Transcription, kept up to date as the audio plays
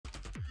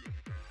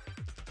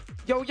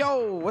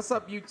Yo, what's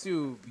up,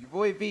 YouTube? Your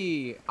boy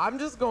V. I'm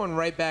just going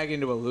right back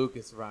into a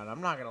Lucas run. I'm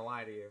not gonna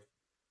lie to you.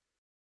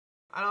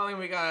 I don't think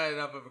we got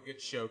enough of a good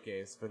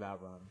showcase for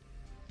that run.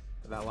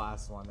 For that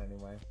last one,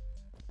 anyway.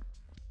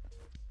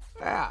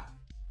 Yeah.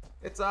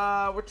 It's,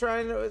 we're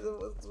trying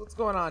to, what's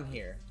going on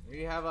here?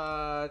 We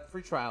have,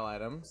 free trial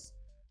items.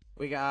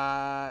 We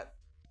got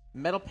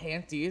metal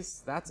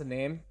panties. That's a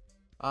name.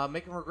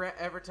 Make him regret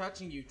ever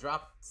touching you.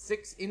 Drop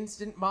 6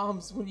 instant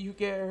bombs when you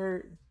get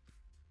hurt.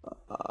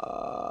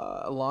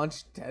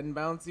 Launch 10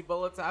 bouncy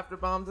bullets after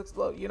bombs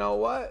explode. You know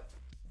what?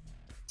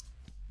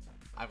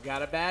 I've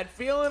got a bad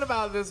feeling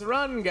about this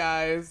run,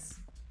 guys.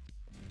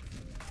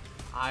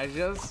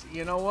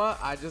 You know what?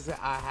 I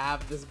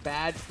have this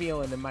bad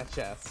feeling in my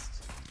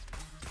chest.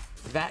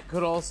 That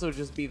could also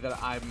just be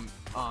that I'm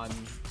on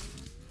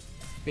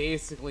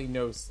basically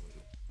no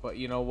sleep. But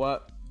you know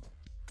what?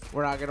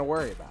 We're not gonna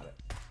worry about it.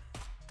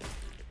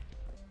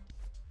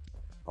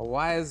 A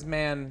wise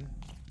man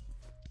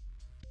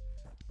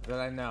that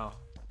I know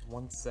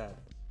once said,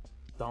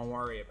 "Don't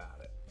worry about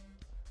it."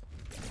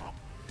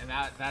 And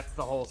that's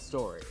the whole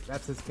story.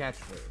 That's his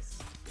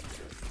catchphrase.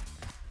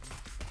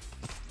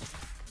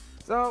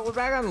 So we're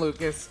back on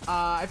Lucas.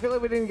 I feel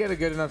like we didn't get a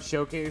good enough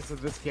showcase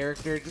of this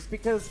character just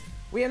because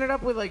we ended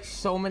up with like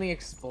so many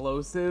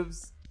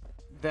explosives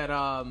that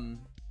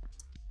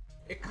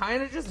it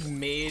kind of just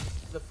made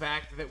the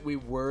fact that we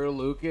were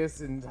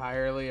Lucas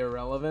entirely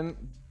irrelevant.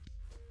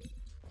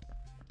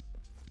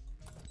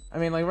 I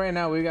mean, like right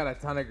now we got a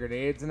ton of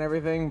grenades and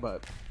everything,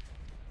 but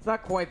it's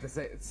not quite the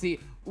same. See,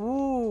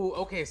 ooh,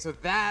 okay, so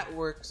that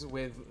works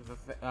with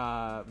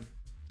the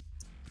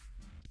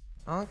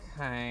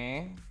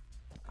okay.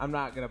 I'm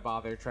not gonna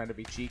bother trying to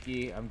be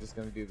cheeky. I'm just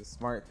gonna do the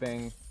smart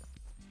thing.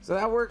 So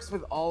that works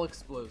with all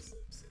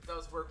explosives. It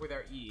does work with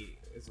our E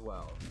as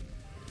well.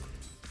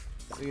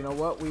 So you know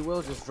what? We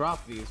will just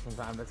drop these from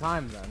time to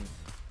time then.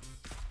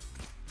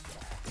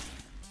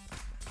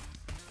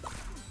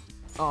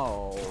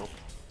 Oh.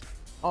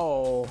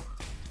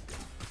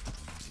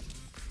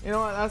 You know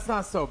what? That's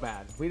not so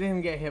bad. We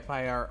didn't get hit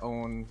by our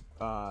own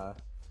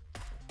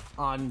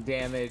on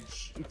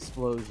damage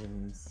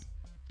explosions.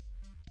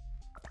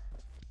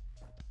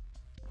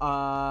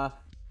 Yeah,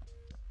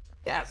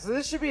 so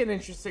this should be an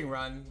interesting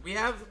run. We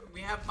have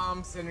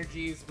bomb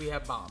synergies, we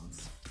have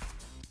bombs.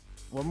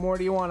 What more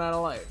do you want out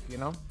of life, you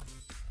know?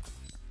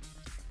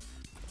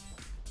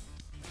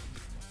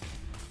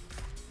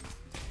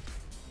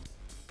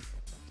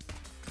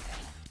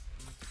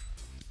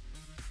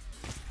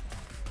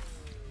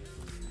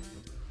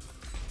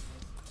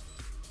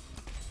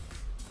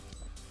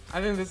 I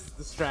think this is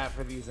the strat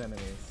for these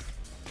enemies.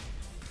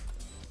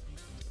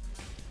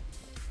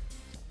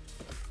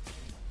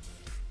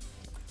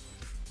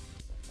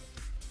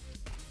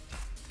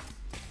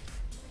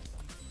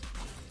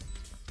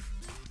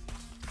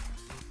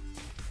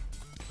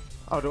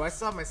 Oh, do I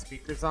still have my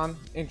speakers on?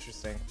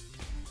 Interesting.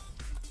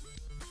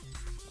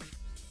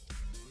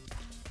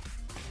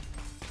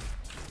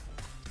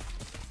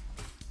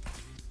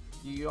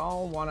 You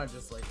all wanna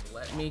just like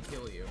let me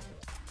kill you.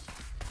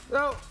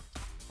 So,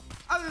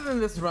 other than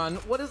this run,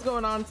 what is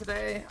going on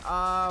today?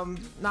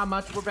 Not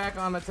much. We're back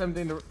on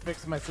attempting to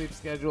fix my sleep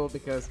schedule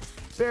because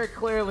very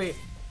clearly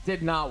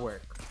did not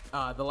work.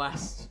 The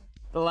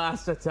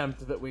last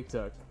attempt that we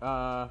took.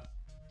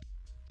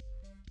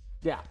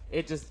 Yeah,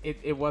 it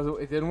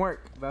didn't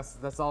work.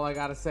 That's all I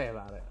gotta say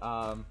about it.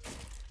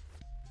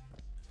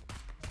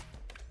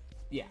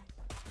 Yeah.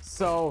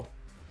 So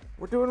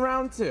we're doing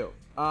round 2.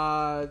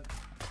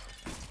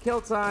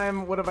 Kill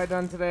time. What have I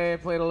done today? I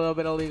played a little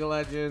bit of League of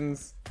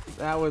Legends.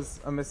 That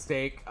was a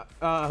mistake.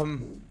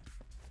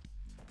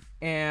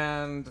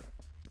 And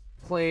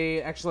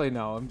play. Actually,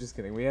 no. I'm just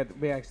kidding. We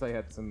actually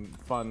had some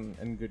fun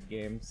and good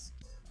games,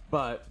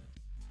 but.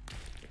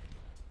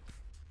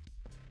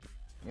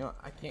 You know,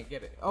 I can't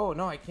get it. Oh,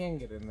 no, I can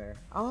get in there.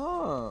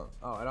 Oh,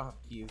 I don't have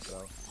keys,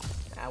 though.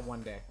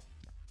 One day.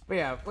 But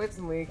yeah, I've played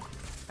some League.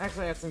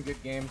 Actually, I had some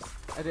good games.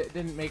 It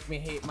didn't make me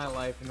hate my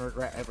life and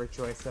regret every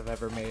choice I've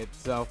ever made.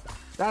 So,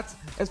 that's,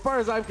 as far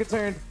as I'm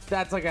concerned,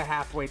 that's like a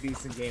halfway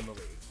decent game of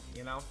League,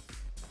 you know?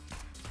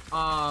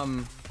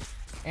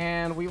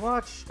 And we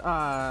watched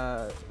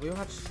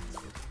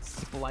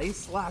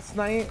Splice last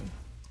night.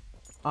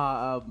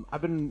 I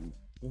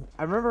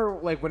remember,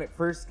 like, when it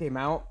first came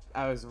out,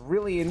 I was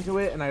really into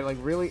it, and I, like,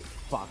 really...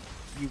 Fuck,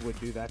 you would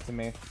do that to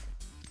me.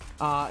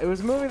 It was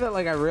a movie that,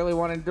 like, I really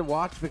wanted to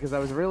watch because I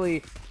was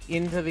really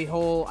into the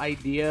whole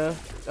idea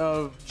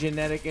of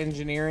genetic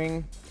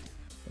engineering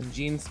and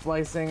gene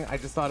splicing. I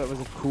just thought it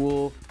was a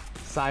cool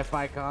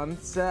sci-fi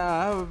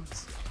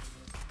concept.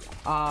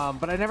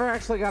 But I never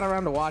actually got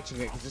around to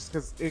watching it, just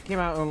because it came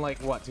out in, like,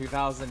 what,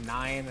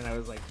 2009, and I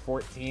was, like,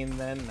 14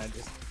 then, and I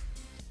just...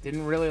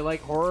 didn't really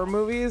like horror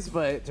movies,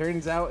 but it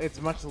turns out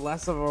it's much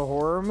less of a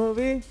horror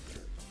movie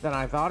than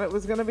I thought it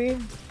was gonna be.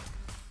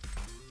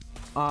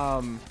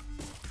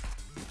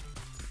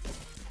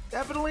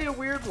 Definitely a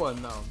weird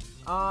one though.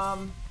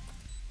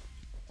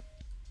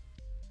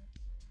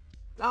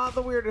 Not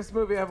the weirdest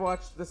movie I've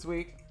watched this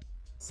week,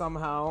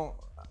 somehow.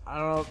 I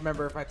don't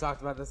remember if I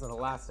talked about this in the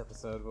last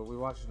episode, but we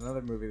watched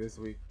another movie this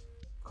week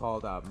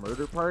called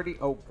Murder Party.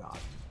 Oh God,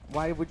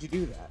 why would you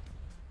do that?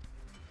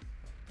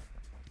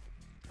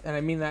 And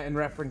I mean that in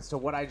reference to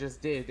what I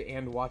just did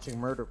and watching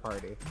Murder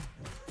Party.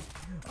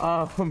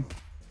 Yeah,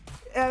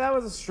 that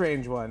was a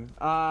strange one.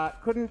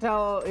 Couldn't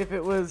tell if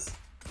it was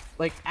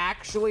like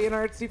actually an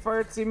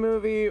artsy-fartsy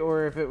movie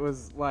or if it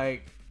was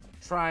like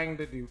trying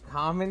to do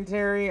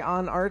commentary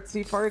on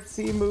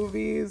artsy-fartsy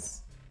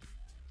movies.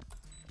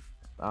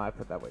 Oh, I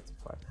put that way too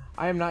far.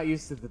 I am not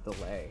used to the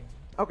delay.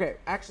 Okay,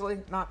 actually,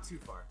 not too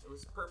far. It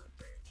was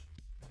perfect range.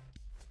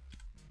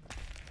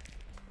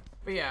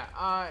 But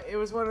yeah, it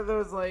was one of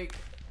those like,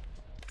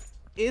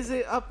 is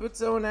it up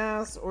its own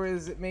ass, or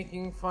is it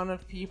making fun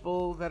of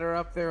people that are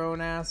up their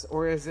own ass,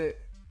 or is it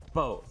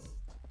both?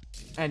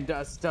 And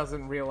just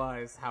doesn't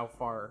realize how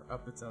far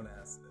up its own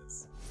ass it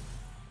is.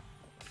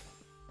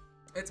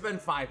 It's been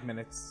 5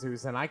 minutes,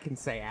 Susan. I can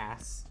say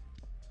ass.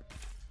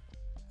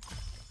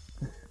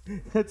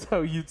 That's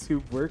how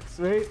YouTube works,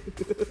 right?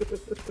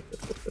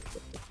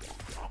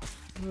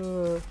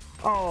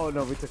 Oh,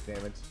 no, we took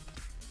damage.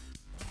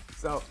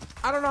 So,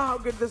 I don't know how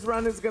good this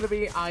run is going to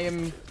be. I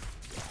am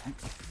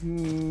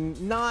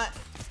not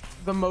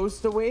the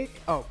most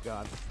awake. Oh,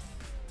 God.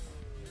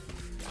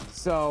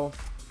 So,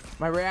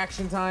 my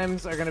reaction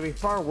times are going to be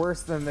far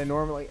worse than they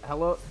normally...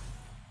 Hello?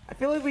 I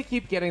feel like we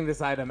keep getting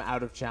this item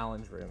out of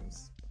challenge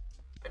rooms.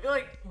 I feel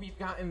like we've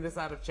gotten this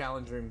out of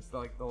challenge rooms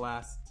like the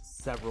last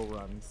several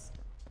runs.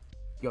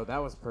 Yo,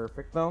 that was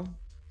perfect, though.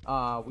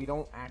 We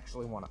don't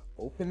actually want to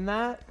open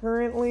that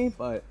currently,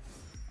 but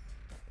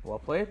well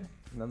played,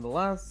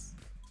 nonetheless.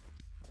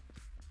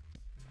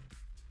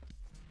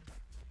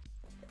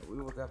 We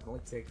will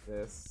definitely take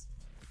this.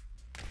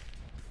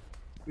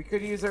 We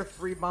could use our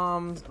free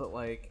bombs, but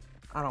like,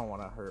 I don't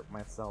want to hurt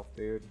myself,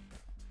 dude.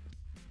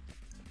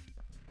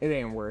 It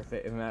ain't worth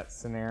it in that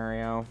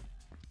scenario.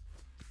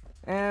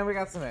 And we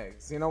got some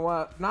eggs. You know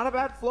what? Not a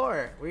bad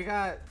floor. We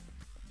got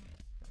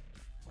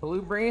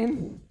Blue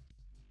Brain,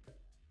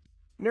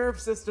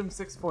 Nerve System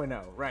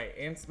 6.0, right,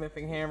 and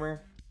Smithing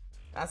Hammer.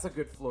 That's a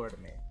good floor to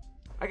me.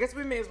 I guess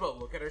we may as well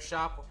look at our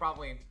shop. We're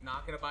probably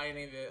not going to buy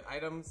any of the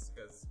items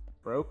because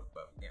broke,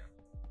 but yeah.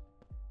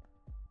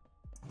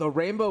 The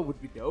rainbow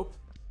would be dope.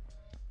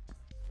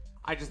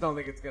 I just don't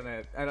think it's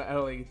gonna, I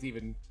don't think it's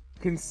even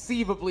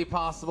conceivably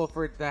possible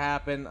for it to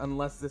happen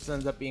unless this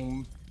ends up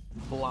being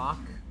block,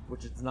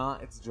 which it's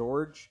not, it's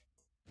George.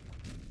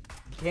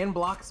 Can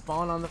block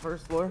spawn on the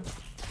first floor?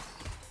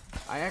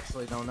 I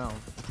actually don't know.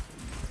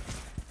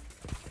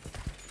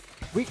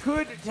 We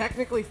could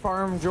technically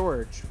farm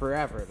George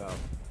forever, though.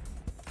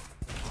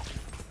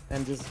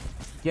 And just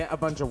get a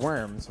bunch of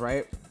worms,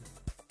 right?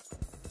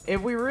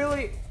 If we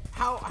really...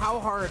 How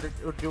hard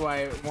do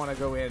I want to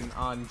go in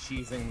on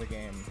cheesing the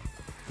game?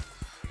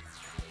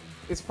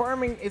 Is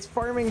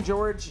farming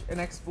George an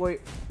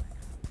exploit?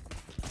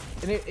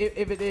 And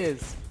if it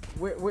is,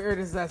 where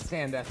does that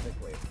stand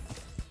ethically?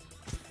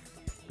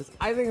 Because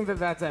I think that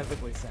that's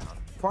ethically sound.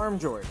 Farm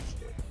George,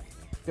 dude.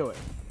 Do it.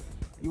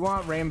 You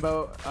want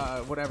rainbow,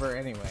 whatever,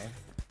 anyway.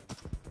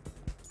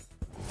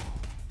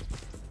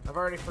 I've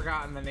already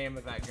forgotten the name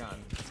of that gun.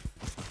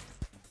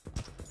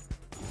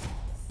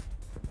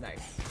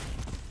 Nice.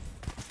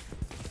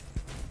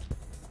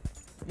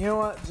 You know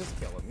what? Just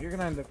kill him. You're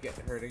gonna end up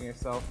hurting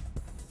yourself.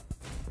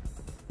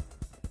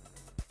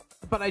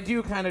 But I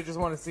do kind of just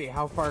want to see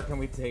how far can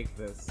we take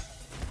this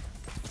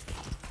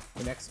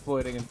in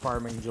exploiting and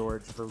farming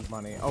George for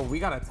money. Oh, we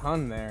got a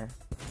ton there.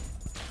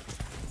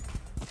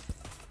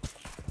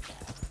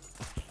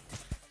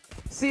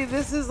 See,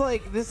 this is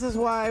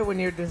why when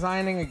you're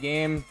designing a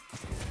game,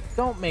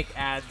 don't make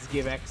ads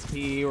give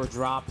XP or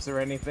drops or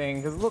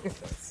anything, because look at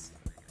this.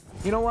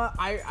 You know what?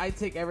 I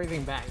take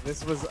everything back.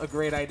 This was a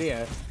great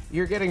idea.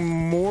 You're getting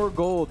more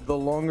gold the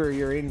longer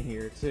you're in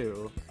here,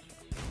 too.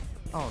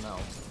 Oh, no.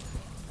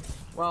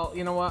 Well,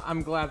 you know what?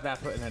 I'm glad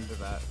that put an end to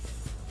that.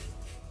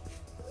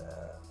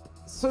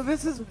 So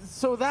that's a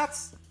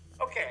strat.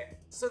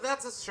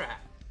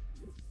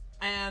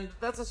 And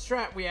that's a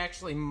strat we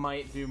actually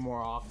might do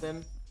more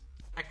often.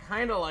 I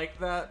kind of like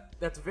that.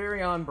 That's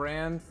very on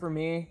brand for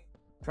me,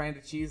 trying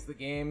to cheese the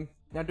game.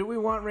 Now, do we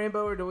want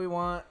rainbow or do we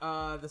want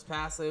this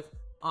passive?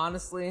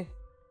 Honestly,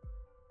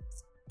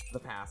 the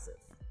passive.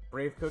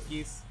 Brave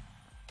cookies,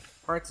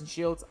 hearts and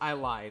shields. I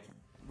lied.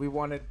 We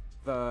wanted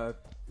the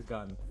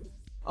gun.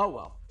 Oh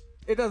well,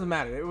 it doesn't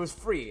matter. It was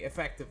free,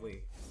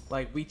 effectively.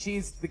 Like, we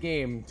cheesed the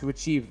game to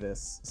achieve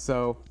this.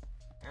 So,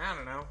 I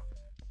don't know.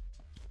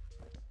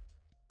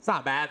 It's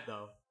not bad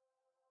though.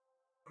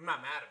 I'm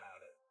not mad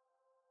about it.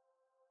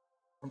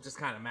 I'm just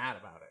kind of mad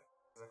about it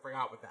because I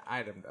forgot what that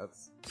item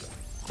does.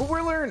 But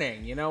we're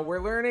learning, you know, we're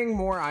learning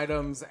more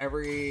items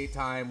every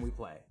time we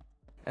play.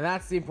 And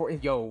that's the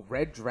important... Yo,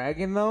 Red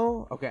Dragon,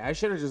 though? Okay, I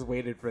should have just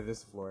waited for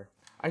this floor.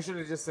 I should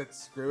have just said,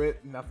 screw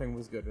it. Nothing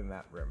was good in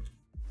that room.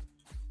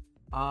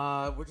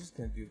 We're just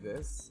gonna do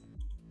this.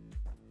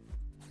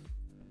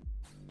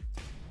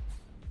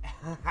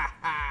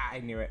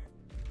 I knew it.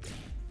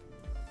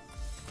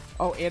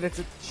 Oh, and it's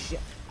a...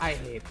 Shit. I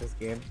hate this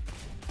game.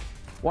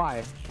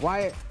 Why?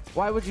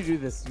 Why would you do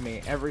this to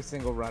me every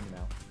single run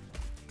now?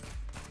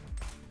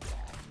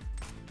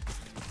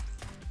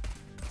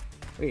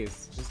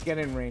 Please, just get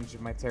in range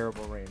of my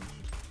terrible range.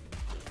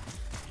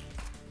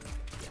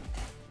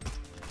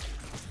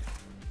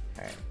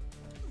 Okay.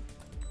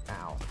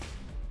 Ow.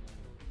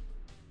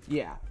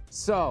 Yeah.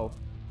 So,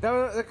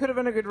 that could have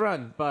been a good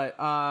run, but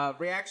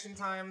reaction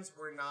times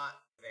were not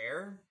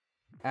there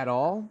at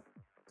all.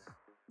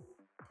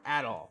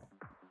 At all.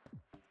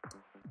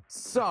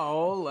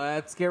 So,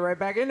 let's get right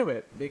back into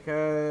it,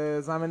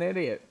 because I'm an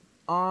idiot.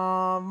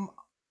 Down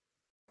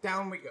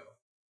we go.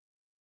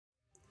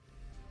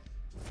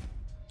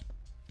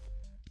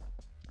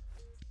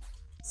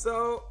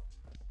 So,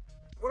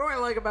 what do I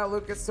like about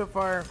Lucas so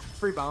far?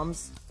 Free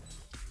bombs.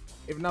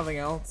 If nothing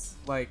else,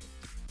 like,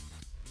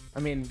 I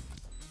mean,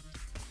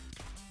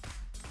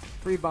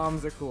 free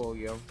bombs are cool,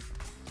 yo.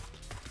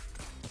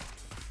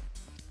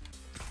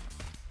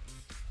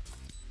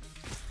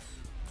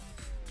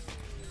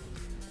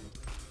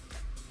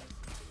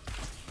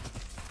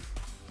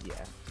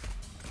 Yeah.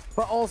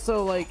 But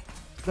also, like,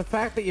 the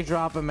fact that you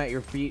drop him at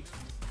your feet,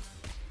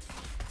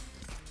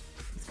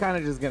 it's kind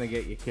of just gonna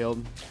get you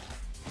killed.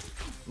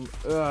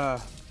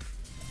 I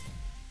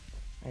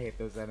hate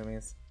those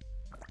enemies.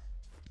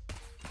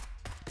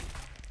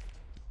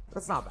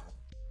 That's not bad.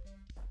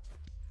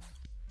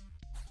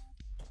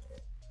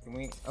 Can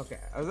we? Okay,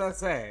 I was gonna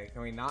say,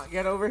 can we not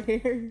get over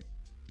here?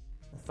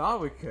 I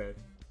thought we could.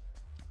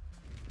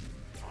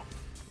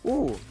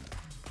 Ooh,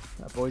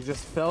 that boy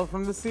just fell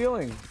from the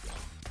ceiling.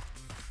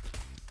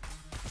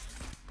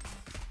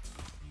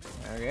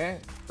 Okay,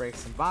 break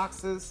some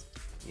boxes.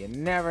 You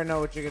never know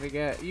what you're gonna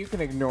get. You can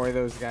ignore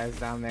those guys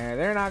down there.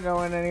 They're not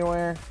going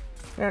anywhere.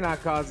 They're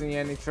not causing you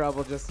any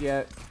trouble just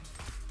yet.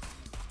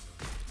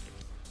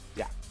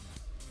 Yeah.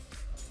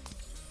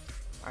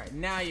 Alright,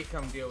 now you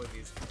come deal with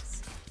these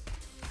guys.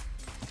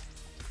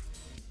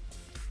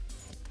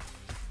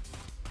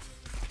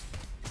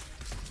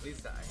 Please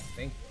die.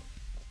 Thank you.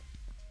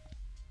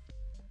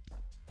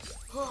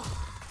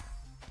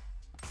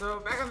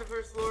 So back on the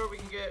first floor, we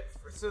can get.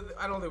 So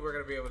I don't think we're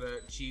gonna be able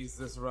to cheese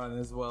this run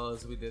as well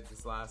as we did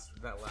that last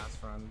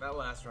run. That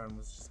last run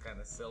was just kind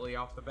of silly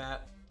off the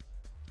bat.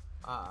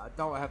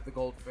 Don't have the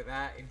gold for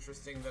that.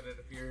 Interesting that it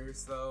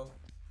appears though.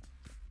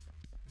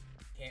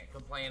 Can't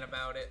complain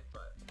about it,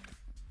 but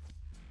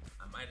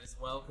I might as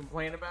well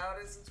complain about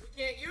it since we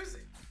can't use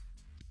it.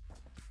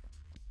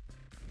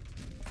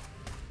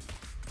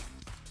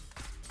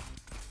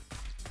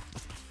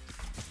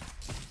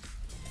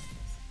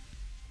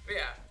 But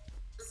yeah.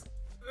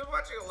 I've been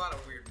watching a lot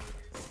of weird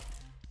movies.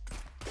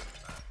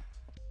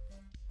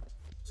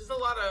 Just a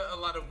lot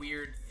of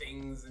weird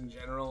things in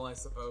general, I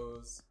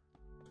suppose.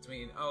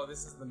 Between, oh,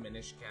 this is the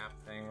Minish cap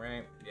thing,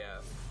 right?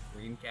 Yeah,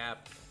 green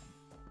cap.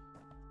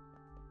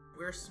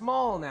 We're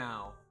small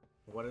now.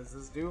 What does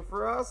this do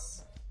for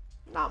us?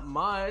 Not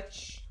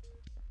much.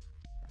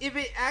 If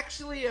it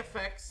actually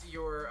affects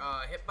your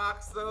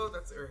hitbox, though,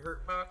 or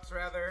hurtbox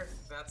rather,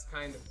 that's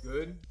kind of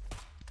good.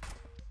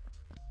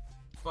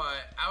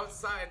 But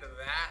outside of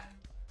that,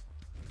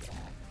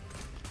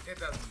 it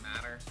doesn't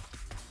matter.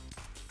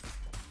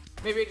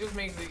 Maybe it just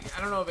makes it,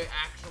 I don't know if it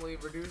actually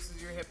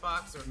reduces your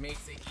hitbox or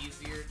makes it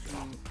easier to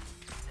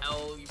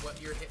tell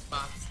what your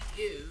hitbox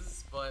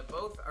is, but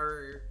both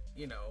are,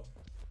 you know,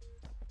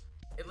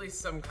 at least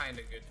some kind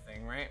of good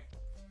thing, right?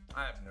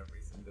 I have no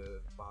reason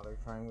to bother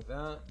trying with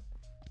that.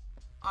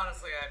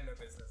 Honestly, I have no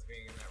business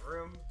being in that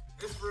room.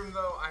 This room,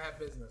 though, I have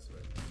business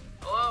with.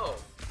 Hello!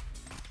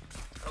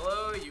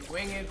 Hello, you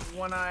winged,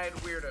 one-eyed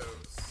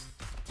weirdos.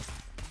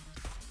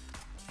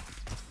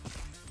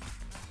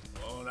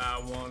 One-eye,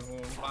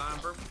 one-horn, flying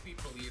purple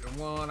people eater.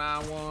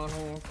 One-eye,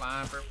 one-horn,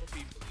 flying purple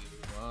people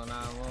eater.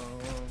 One-eye,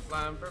 one-horn,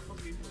 flying purple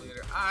people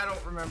eater. I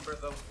don't remember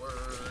the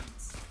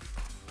words.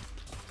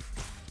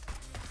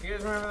 You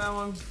guys remember that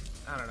one?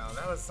 I don't know.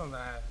 That was something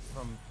that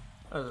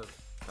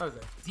was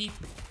a deep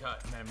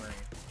cut memory.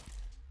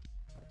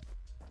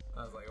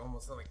 That was like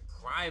almost something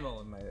primal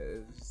in my.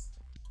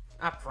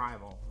 Not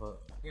primal, but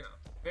you know,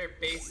 very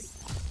base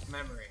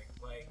memory,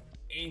 like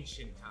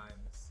ancient times.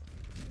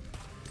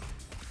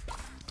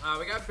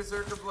 We got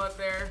Berserker Blood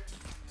there.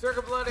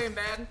 Berserker Blood ain't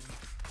bad.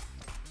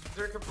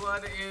 Berserker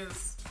Blood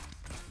is,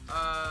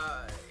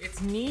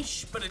 it's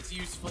niche, but it's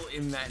useful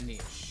in that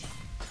niche.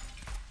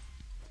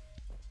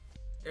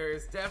 There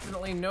is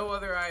definitely no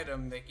other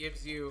item that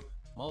gives you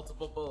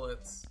multiple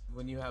bullets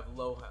when you have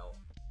low health.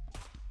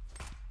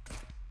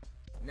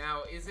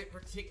 Now, is it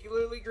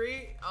particularly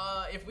great?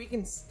 If we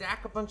can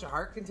stack a bunch of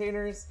heart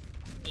containers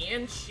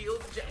and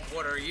shield.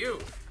 What are you?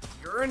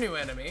 You're a new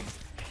enemy.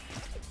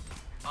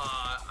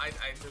 I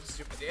took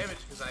stupid damage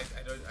because I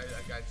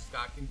just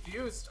got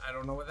confused. I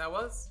don't know what that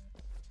was.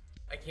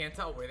 I can't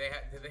tell. Did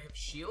they have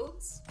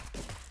shields? I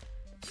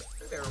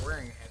think they were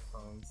wearing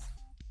headphones.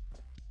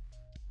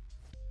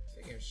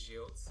 Speaking of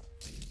shields.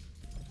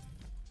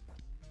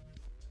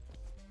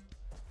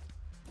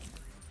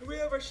 We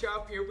have a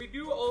shop here. We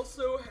do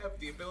also have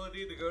the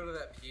ability to go to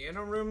that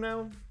piano room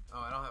now. Oh,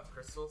 I don't have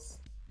crystals.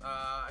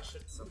 I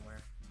should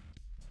somewhere.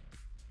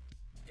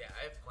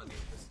 plenty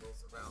of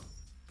pistols around.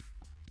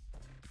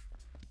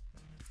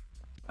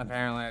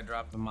 Apparently I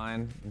dropped the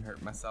mine and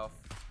hurt myself.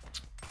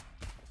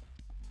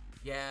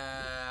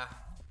 Yeah.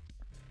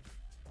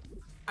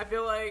 I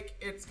feel like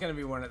it's gonna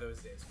be one of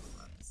those days for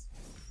runs.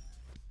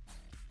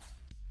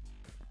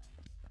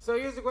 So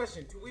here's the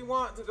question. Do we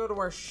want to go to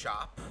our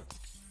shop?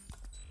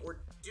 Or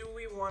do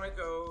we want to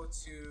go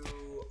to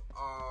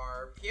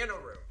our piano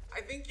room?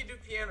 I think you do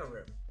piano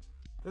room.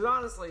 Because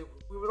honestly,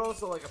 we would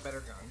also like a better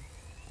gun.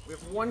 We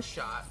have one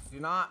shot. Do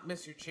not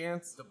miss your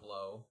chance to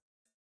blow.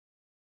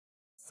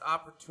 This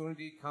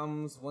opportunity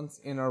comes once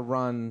in a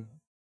run.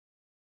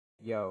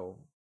 Yo.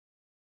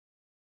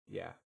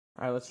 Yeah.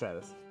 Alright, let's try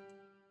this.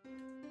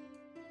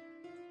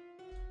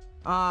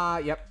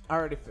 Yep. I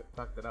already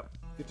fucked it up.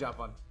 Good job,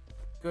 bud.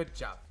 Good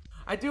job.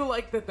 I do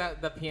like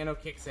that the piano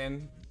kicks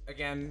in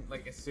again,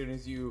 like as soon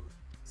as you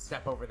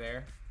step over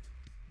there.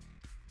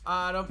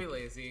 Don't be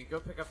lazy. Go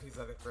pick up these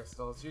other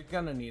crystals. You're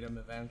gonna need them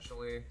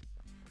eventually.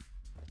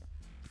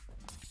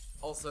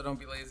 Also, don't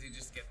be lazy.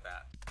 Just get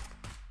that.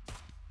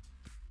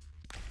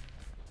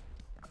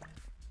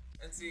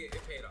 And see,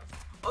 it paid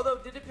off. Although,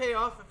 did it pay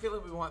off? I feel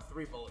like we want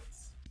 3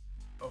 bullets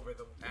over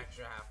the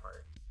extra half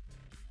heart.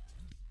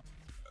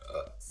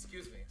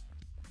 Excuse me.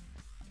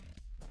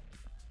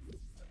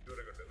 I'm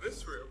gonna go to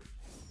this room.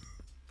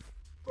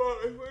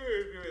 But if we're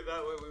gonna do it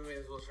that way, we may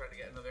as well try to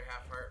get another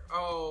half heart.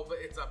 Oh, but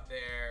it's up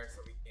there,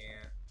 so we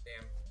can't.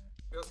 Damn.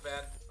 Feels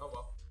bad. Oh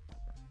well.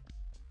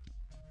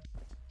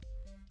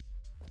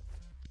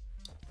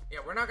 Yeah,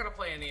 we're not gonna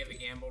play any of the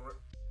gamble.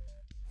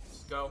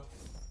 Just go.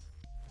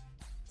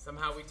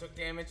 Somehow we took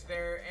damage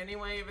there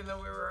anyway, even though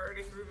we were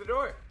already through the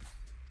door.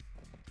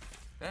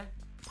 Eh?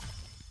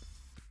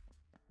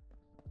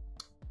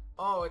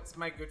 Oh, it's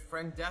my good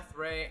friend Death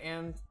Ray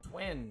and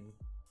Twin.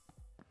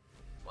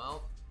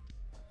 Well,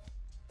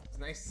 it's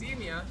nice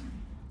seeing ya.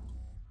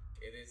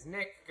 It is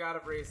Nick, God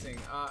of Racing.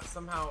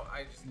 Somehow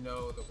I just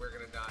know that we're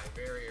gonna die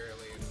very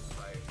early in this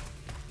fight.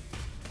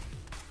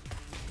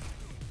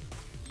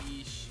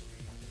 Yeesh.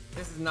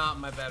 This is not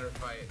my better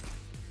fight.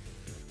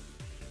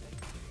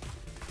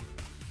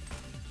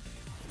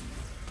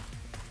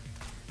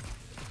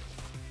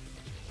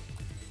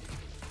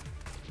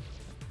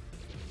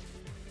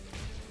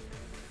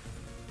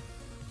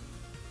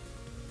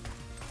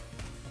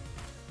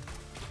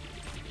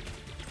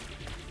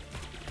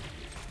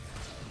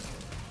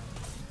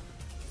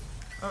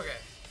 Okay,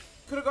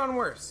 could have gone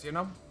worse, you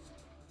know.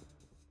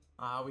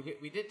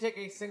 We did take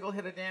a single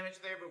hit of damage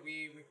there, but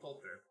we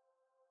pulled through.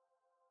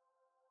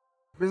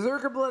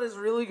 Berserker Blood is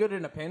really good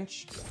in a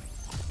pinch,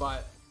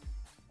 but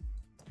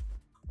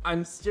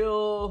I'm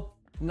still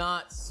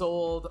not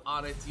sold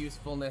on its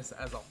usefulness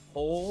as a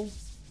whole.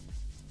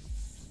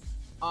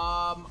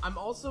 I'm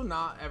also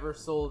not ever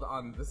sold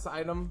on this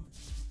item.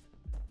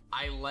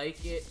 I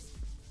like it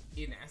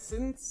in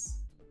essence,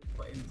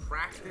 but in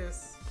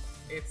practice,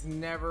 it's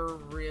never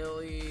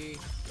really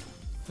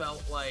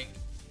felt like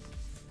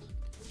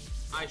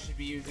I should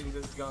be using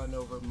this gun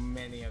over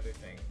many other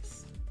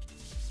things.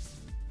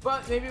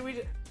 But maybe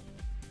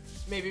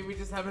we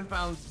just haven't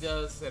found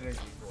the synergy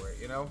for it,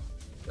 you know?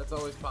 That's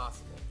always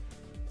possible.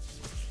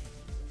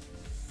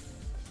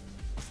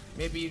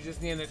 Maybe you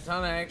just need a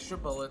ton of extra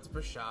bullets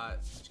per shot,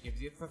 which gives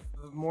you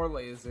more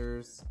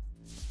lasers,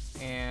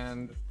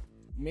 and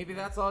maybe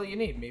that's all you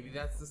need. Maybe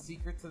that's the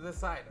secret to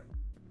this item.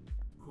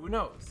 Who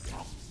knows?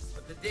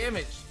 But the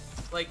damage,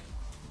 like,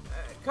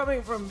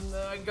 coming from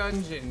the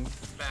Gungeon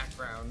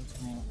background,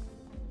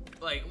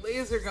 like,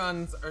 laser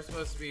guns are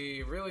supposed to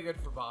be really good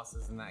for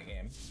bosses in that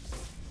game.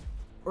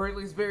 Or at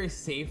least very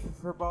safe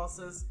for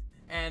bosses,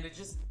 and it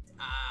just,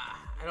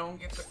 I don't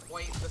get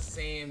quite the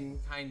same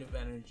kind of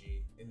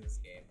energy in this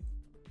game,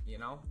 you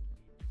know?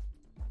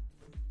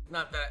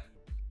 Not that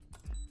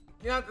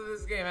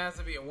this game has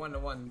to be a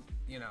one-to-one,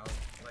 you know,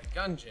 like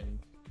Gungeon,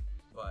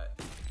 but,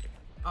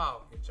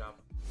 oh, good job.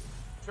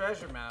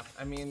 Treasure map,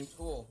 I mean,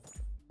 cool.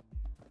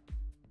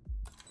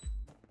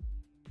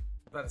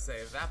 About to say,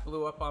 if that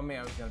blew up on me,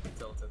 I was gonna be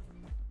tilted.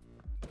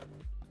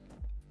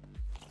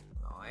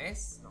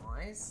 Nice,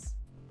 nice.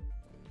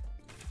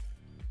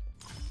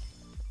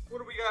 What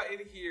do we got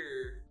in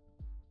here?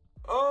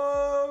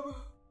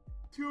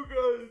 2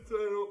 guns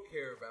I don't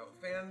care about.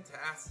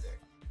 Fantastic.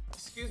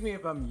 Excuse me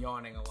if I'm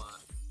yawning a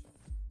lot.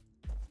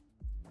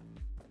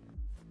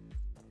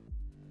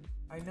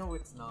 I know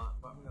it's not,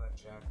 but I'm gonna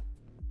check.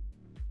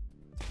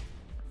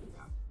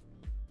 Yeah.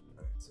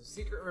 Alright, so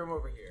secret room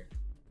over here.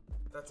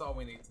 That's all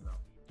we need to know.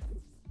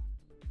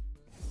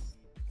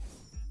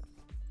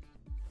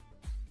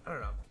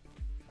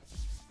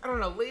 I don't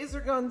know,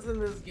 laser guns in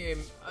this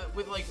game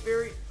with like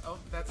oh,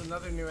 that's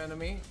another new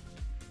enemy.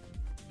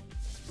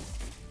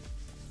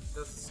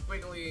 Does a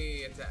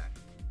squiggly attack.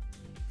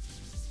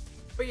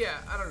 But yeah,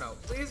 I don't know.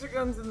 Laser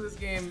guns in this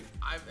game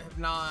have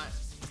not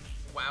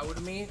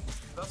wowed me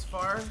thus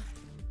far.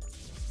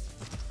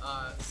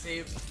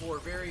 Save for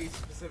very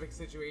specific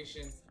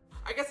situations.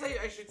 I guess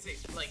I should say,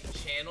 like,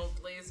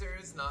 channeled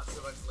lasers, not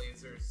so much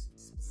lasers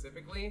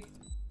specifically.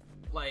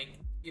 Like,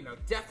 you know,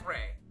 Death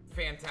Ray,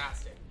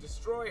 fantastic.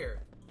 Destroyer,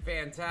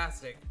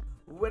 fantastic.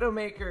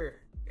 Widowmaker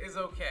is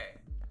okay.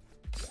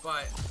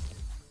 But,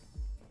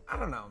 I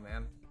don't know,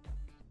 man.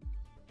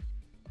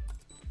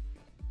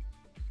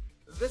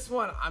 This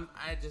one,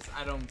 I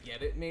don't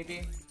get it,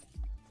 maybe.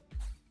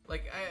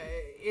 Like,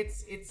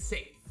 it's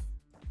safe.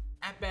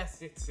 At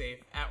best, it's safe.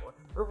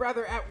 Or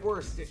rather, at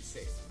worst, it's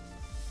safe.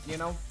 You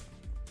know?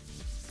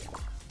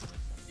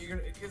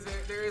 Because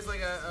there is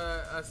like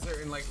a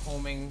certain like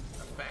homing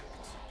effect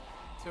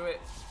to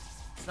it.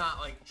 It's not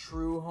like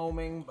true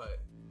homing, but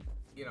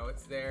you know,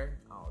 it's there.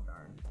 Oh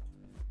darn.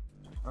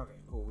 Okay,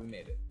 cool, we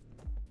made it.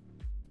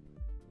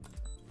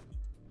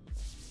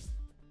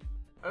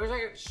 I wish I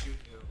could shoot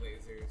the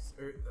lasers.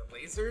 Or the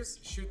lasers?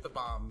 Shoot the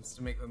bombs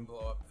to make them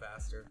blow up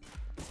faster.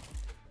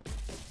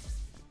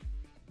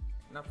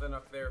 Nothing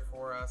up there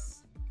for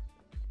us.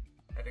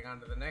 Heading on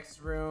to the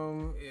next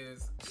room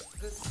is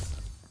this.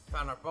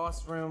 Found our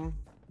boss room.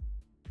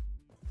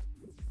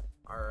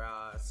 Our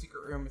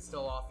secret room is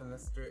still off in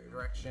this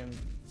direction.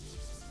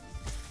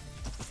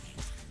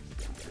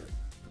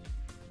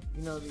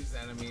 You know these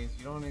enemies.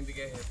 You don't need to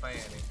get hit by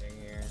anything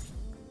here.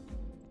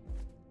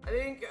 I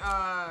think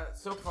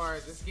so far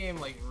this game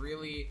like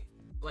really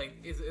like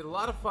is a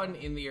lot of fun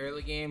in the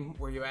early game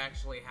where you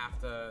actually have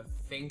to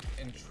think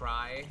and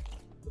try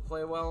to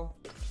play well.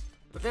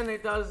 But then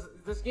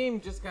this game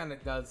just kind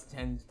of does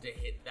tend to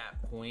hit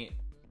that point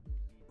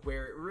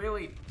where it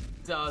really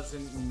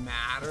doesn't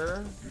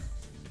matter.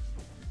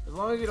 As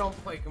long as you don't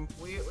play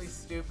completely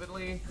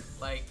stupidly,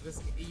 like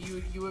this,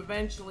 you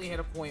eventually hit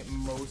a point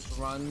most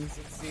runs,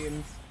 it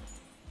seems,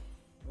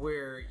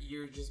 where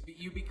you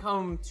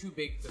become too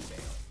big to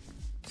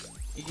fail.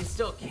 You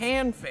still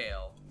can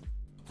fail,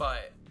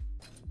 but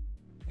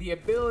the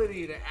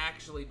ability to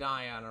actually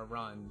die on a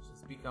run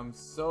just becomes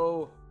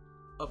so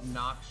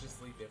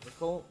obnoxiously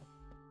difficult.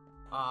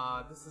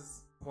 This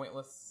is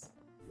pointless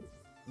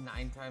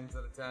 9 times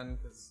out of 10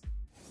 because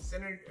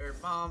center or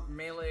bomb,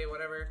 melee,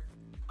 whatever.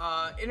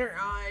 Inner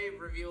Eye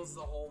reveals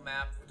the whole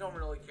map. We don't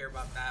really care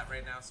about that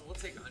right now, so we'll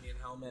take Onion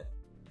Helmet.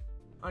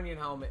 Onion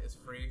Helmet is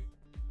free.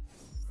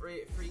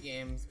 Free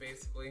games,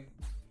 basically.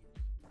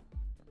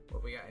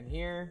 What we got in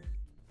here?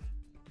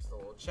 Just a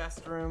little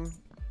chest room.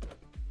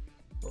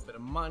 A little bit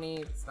of money.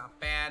 It's not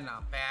bad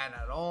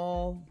at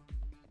all.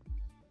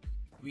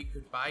 We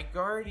could buy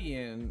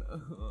Guardian.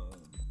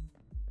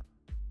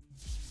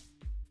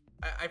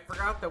 I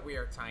forgot that we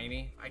are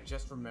tiny. I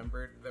just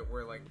remembered that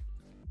we're like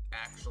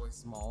actually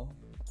small.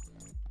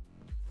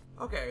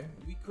 Okay,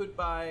 we could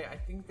buy, I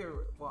think there,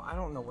 well, I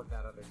don't know what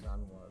that other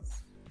gun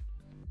was.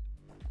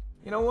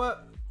 You know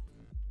what?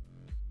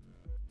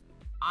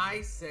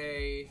 I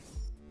say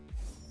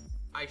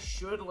I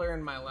should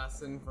learn my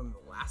lesson from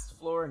the last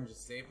floor and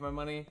just save my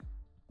money,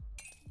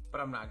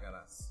 but I'm not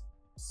gonna.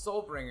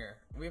 Soulbringer.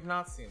 We have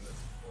not seen this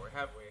before,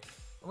 have we?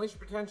 Unleash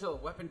potential.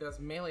 Weapon does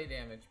melee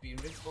damage. Be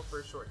invincible for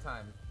a short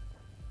time.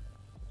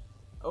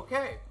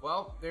 Okay,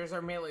 well, there's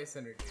our melee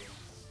synergy.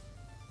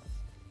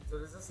 So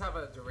does this have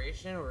a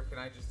duration, or can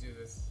I just do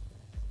this?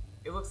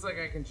 It looks like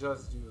I can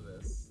just do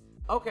this.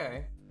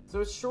 Okay, so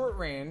it's short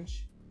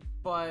range,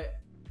 but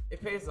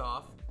it pays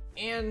off,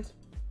 and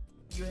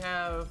you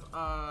have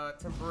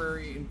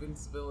temporary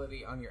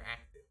invincibility on your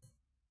active.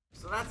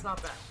 So that's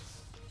not bad.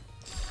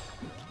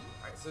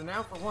 Alright, so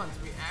now for once,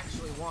 we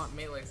actually want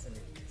melee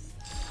synergies.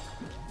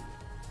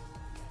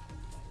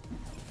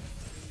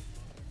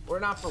 Or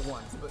not for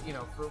once, but you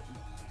know,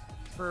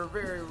 for a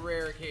very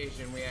rare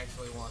occasion, we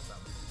actually want them.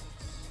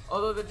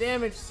 Although the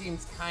damage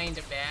seems kind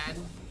of bad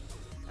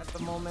at the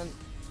moment.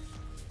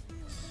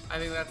 I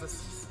think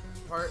that's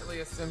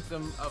partly a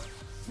symptom of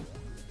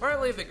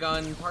partly the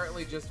gun,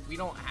 partly just we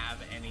don't have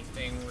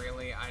anything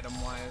really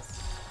item-wise.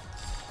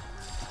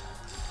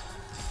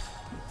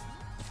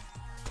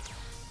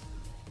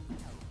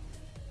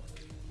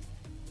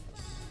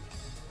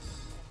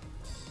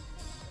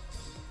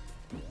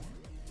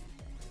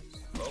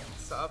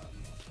 Focus up.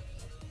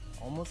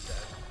 Almost dead.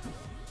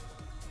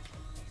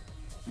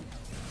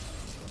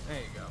 There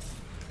you go.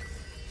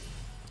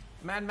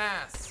 Mad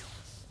Mass.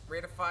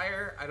 Rate of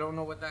fire. I don't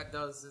know what that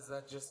does. Is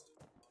that just...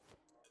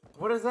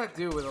 What does that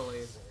do with a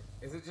laser?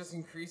 Is it just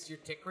increase your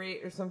tick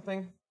rate or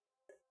something?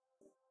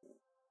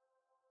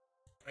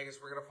 I guess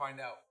we're gonna find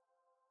out.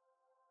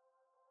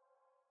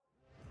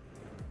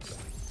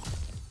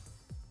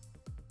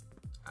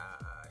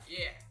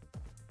 Yeah.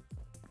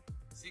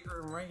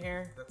 Secret room right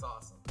here. That's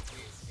awesome.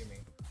 Please, give me.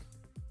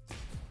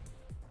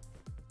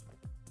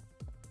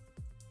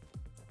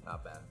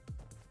 Not bad.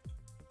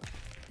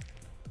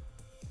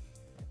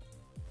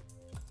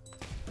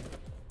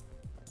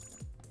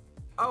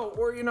 Oh,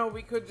 or you know,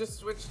 we could just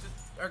switch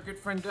to our good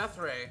friend Death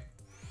Ray.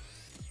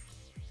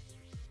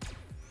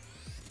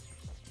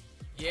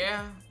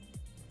 Yeah.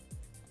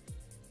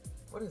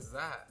 What is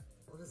that?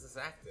 What is this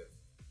active?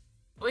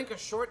 Blink a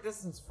short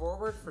distance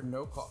forward for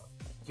no cost.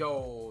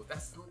 Yo,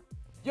 that's...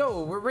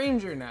 Yo, we're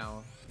Ranger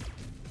now.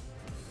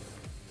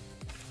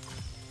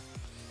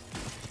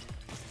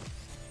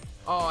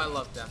 Oh, I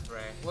love Death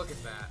Ray. Look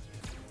at that.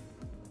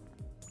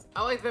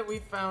 I like that we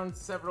found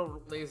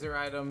several laser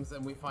items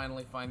and we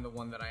finally find the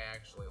one that I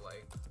actually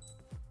like.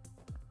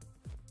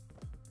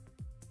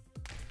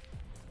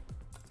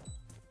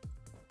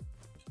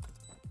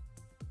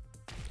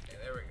 Okay,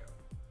 there we go.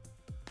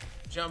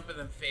 Jump and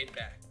then fade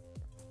back.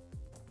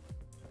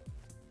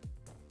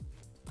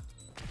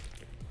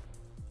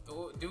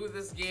 Do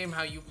this game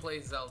how you play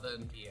Zelda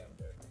in PM,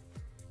 dude.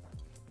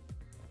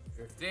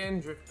 Drift in,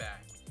 drift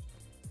back.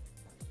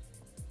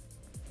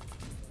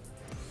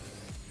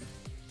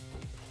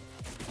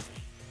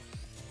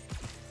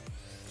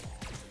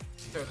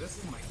 Dude, this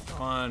is my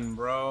gun,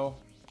 bro.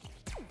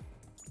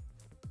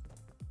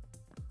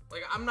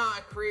 Like, I'm not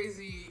a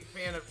crazy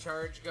fan of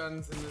charge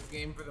guns in this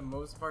game for the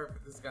most part,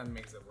 but this gun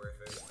makes it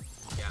worth it.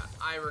 Yeah,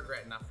 I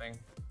regret nothing.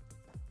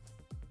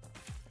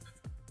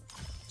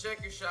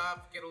 Check your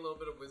shop, get a little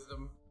bit of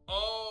wisdom.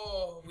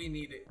 Oh, we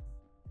need it.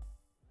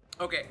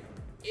 Okay,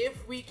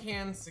 if we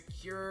can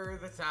secure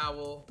the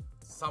towel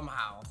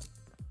somehow,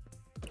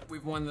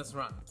 we've won this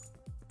run.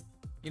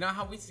 You know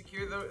how we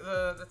secure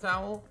the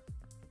towel?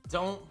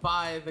 Don't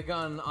buy the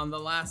gun on the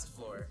last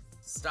floor.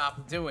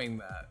 Stop doing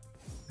that.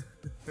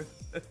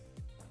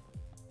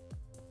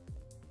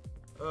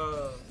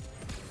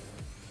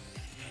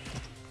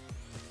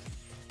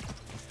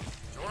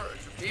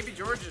 George, baby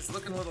George is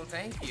looking a little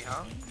tanky,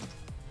 huh?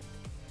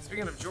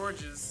 Speaking of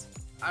Georges,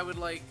 I would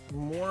like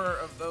more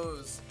of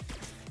those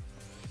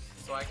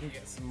so I can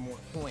get some more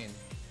coin.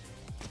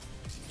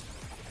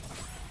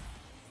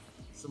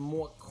 Some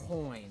more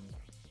coin.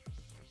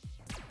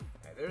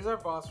 Okay, there's our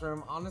boss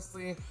room.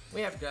 Honestly, we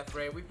have death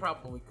ray. We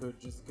probably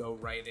could just go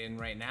right in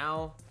right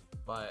now,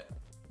 but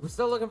we're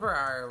still looking for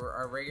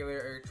our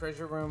regular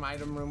treasure room,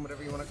 item room,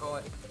 whatever you want to call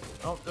it.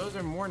 Oh, those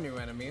are more new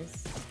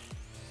enemies.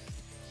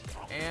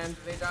 And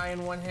they die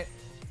in one hit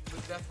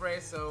with death ray,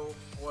 so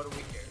what do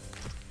we care?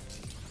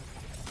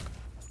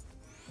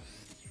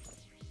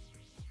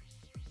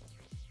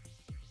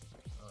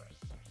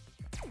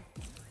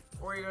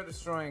 Before you go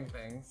destroying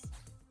things,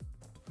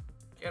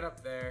 get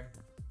up there.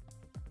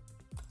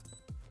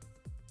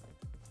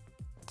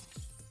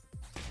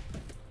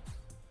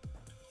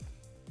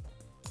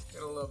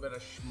 Get a little bit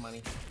of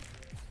money.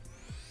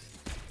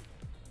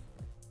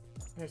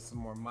 Here's some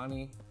more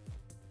money.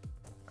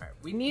 Alright,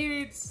 we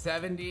need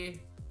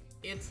 70.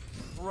 It's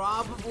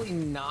probably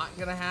not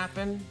gonna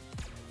happen.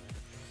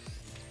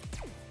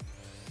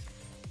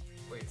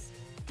 Please.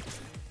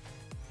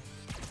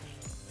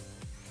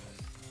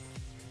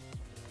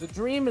 The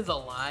dream is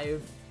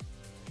alive,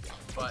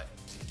 but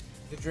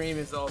the dream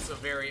is also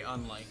very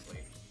unlikely,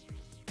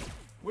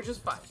 which is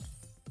fine.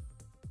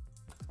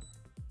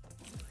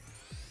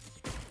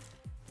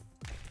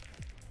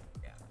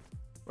 Yeah,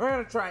 we're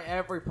gonna try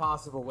every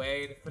possible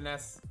way to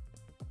finesse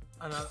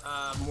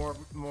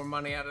more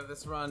money out of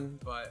this run,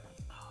 but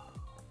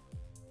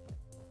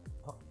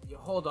you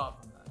hold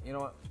off on that. You know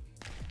what?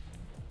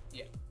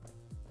 Yeah,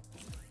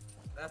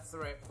 that's the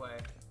right play.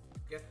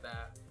 Get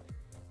that.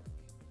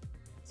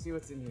 See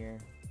what's in here.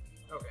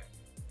 Okay.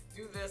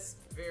 Do this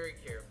very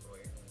carefully.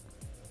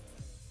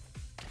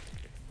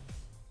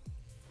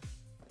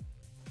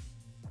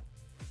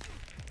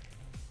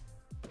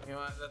 You know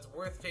what? That's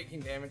worth taking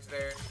damage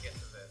there to get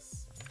to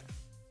this.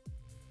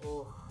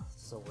 Oh,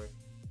 so weird.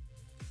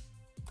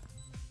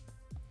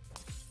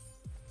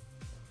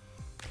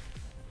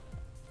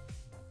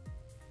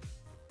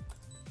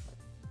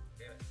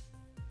 Damn it.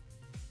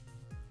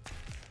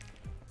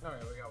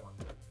 Alright, we got one.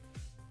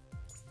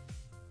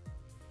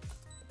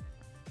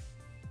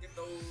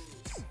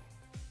 Those.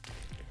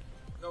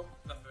 Nope,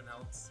 nothing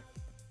else.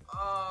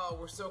 Oh,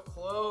 we're so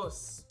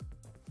close.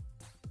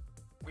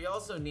 We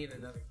also need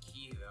another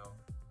key, though.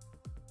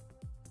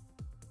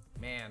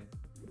 Man.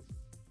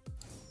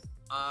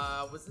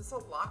 Was this a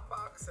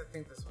lockbox? I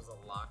think this was a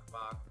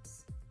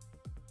lockbox.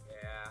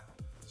 Yeah,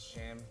 it's a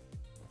shame.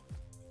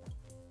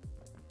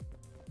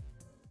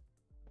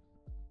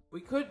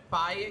 We could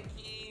buy a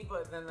key,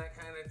 but then that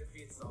kind of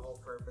defeats the whole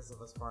purpose of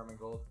us farming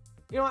gold.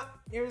 You know what?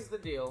 Here's the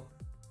deal.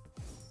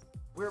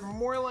 We're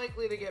more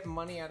likely to get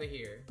money out of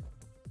here.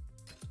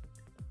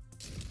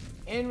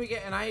 And we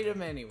get an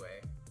item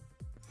anyway.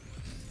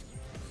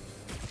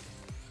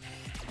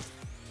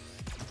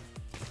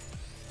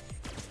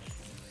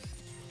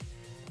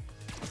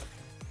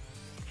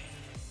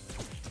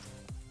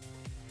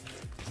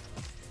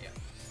 Yeah.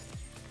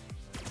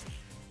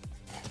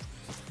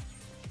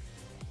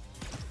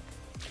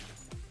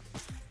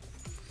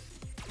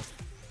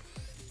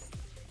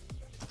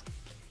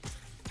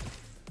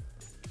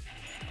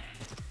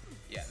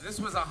 Yeah, this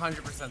was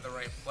 100% the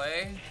right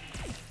play.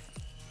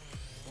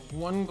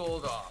 1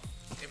 gold off.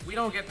 If we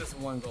don't get this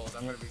 1 gold,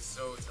 I'm gonna be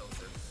so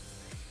tilted.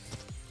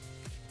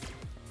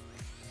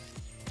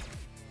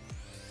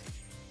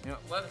 You know,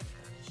 let it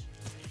catch.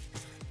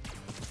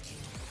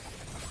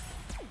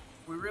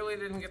 We really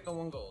didn't get the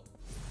 1 gold.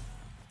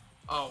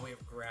 Oh, we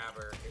have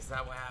grabber. Is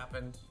that what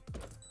happened?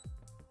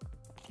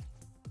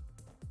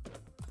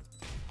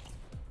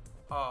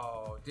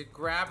 Oh, did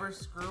grabber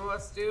screw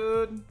us,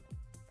 dude?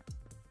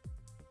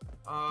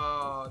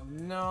 Oh,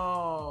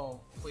 no.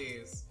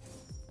 Please.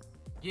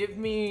 Give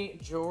me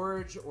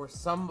George or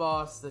some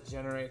boss that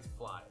generates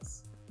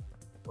flies.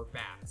 Or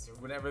bats, or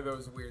whatever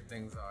those weird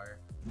things are.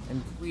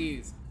 And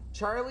please,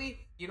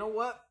 Charlie, you know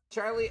what?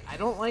 Charlie, I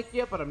don't like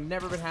you, but I've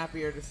never been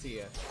happier to see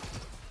you.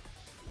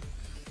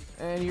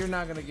 And you're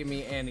not gonna give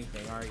me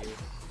anything, are you?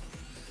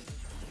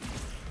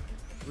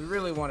 We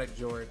really wanted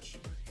George.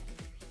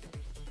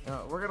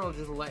 No, we're gonna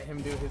just let him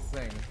do his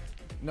thing.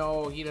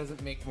 No, he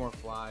doesn't make more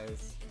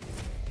flies.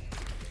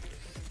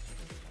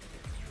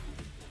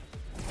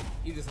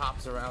 He just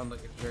hops around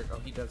like a jerk. Oh,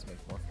 he does make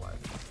more flies.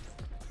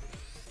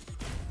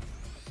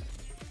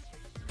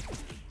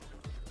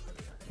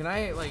 Can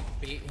I, like,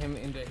 bait him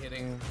into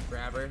hitting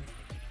Grabber?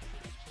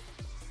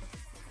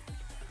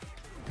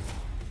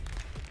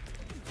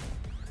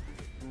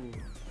 Ooh.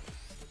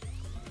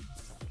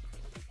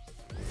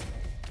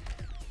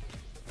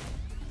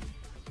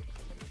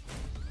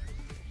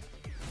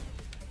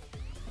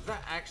 Is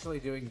that actually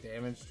doing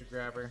damage to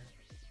Grabber?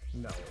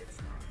 No, it's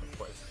not. Of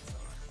course it's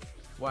not.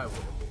 Why would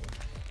it be?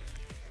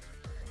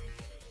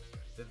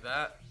 Did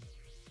that?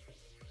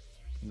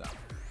 No.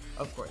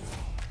 Of course not.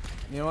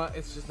 You know what?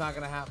 It's just not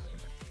gonna happen.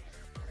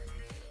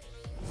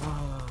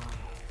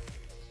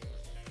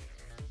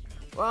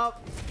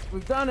 Well,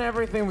 we've done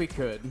everything we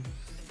could.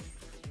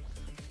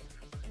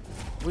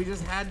 We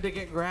just had to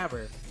get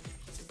Grabber.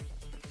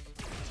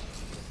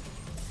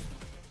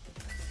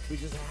 We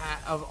just had,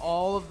 of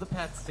all of the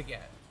pets to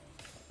get,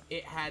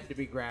 it had to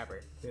be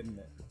Grabber, didn't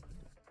it?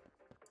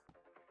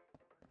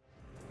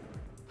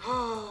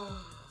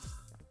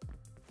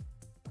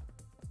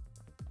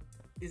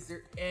 Is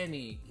there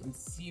any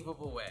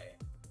conceivable way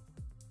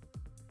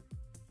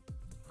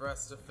for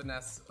us to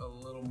finesse a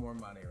little more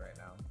money right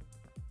now?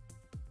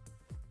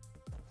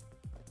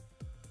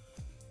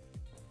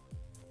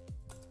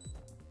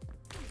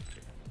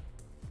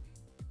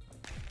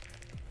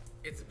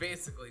 It's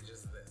basically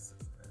just this,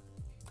 isn't it?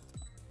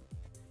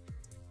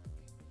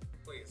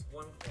 Please,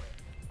 1 point.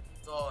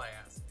 That's all I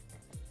ask.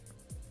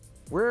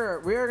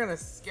 We are gonna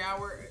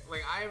scour.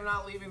 Like, I am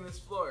not leaving this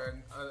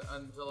floor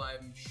until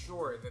I'm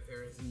sure that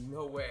there is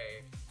no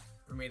way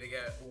for me to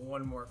get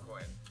 1 more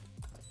coin.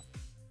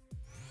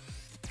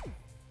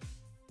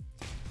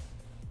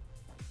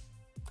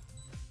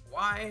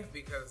 Why?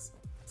 Because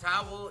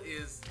Towel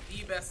is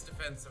the best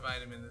defensive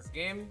item in this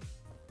game.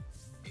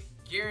 It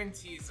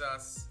guarantees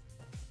us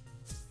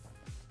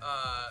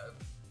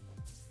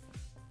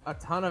a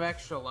ton of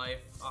extra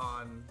life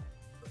on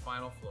the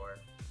final floor.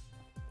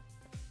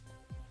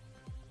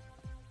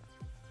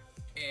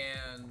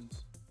 And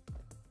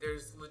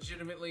there's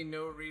legitimately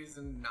no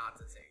reason not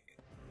to take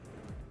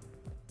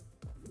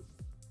it.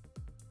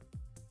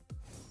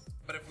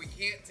 But if we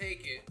can't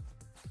take it,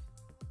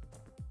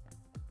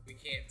 we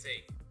can't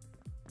take it.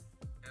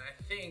 And I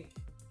think,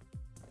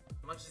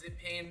 as much as it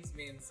pains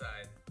me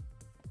inside,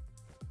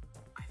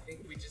 I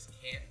think we just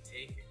can't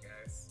take it,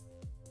 guys.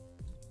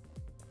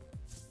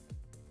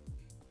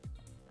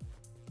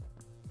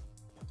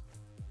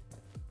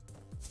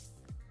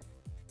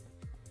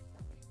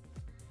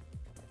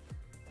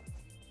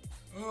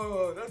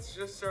 Oh, that's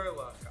just our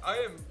luck. I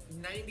am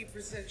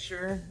 90%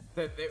 sure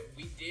that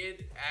we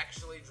did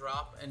actually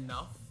drop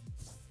enough.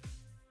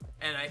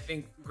 And I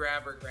think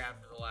Grabber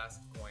grabbed the last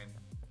coin.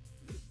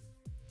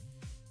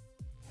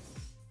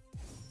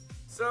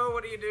 So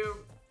what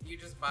do? You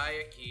just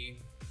buy a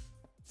key.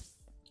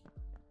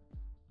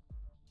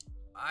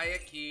 Buy a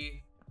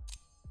key.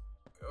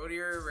 Go to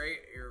your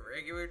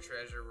regular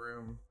treasure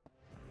room.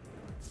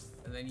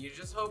 And then you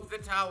just hope the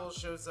towel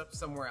shows up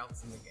somewhere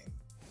else in the game.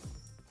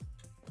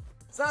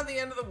 It's not the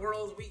end of the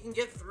world. We can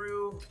get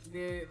through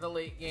the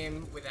late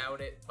game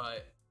without it,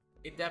 but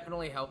it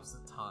definitely helps a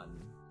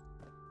ton.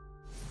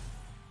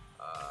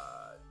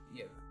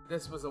 Yeah,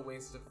 this was a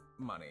waste of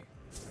money.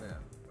 Yeah,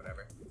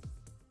 whatever.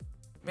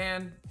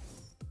 Man.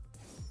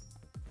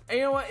 And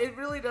you know what? It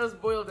really does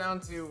boil down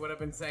to what I've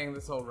been saying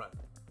this whole run.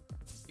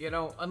 You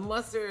know,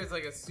 unless there is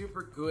like a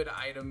super good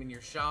item in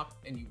your shop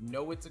and you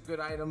know it's a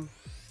good item,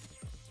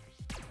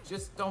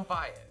 just don't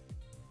buy it.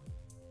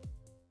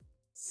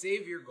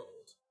 Save your gold.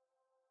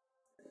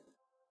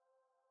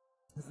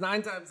 Because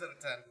 9 times out of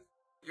 10,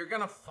 you're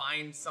gonna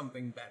find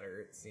something better,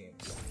 it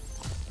seems.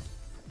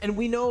 And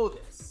we know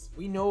this.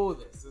 We know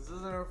this. This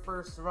isn't our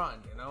first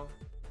run, you know?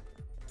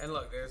 And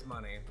look, there's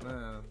money.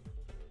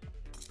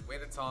 Way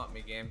to taunt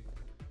me, game.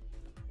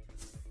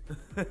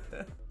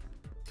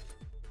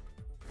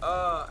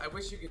 I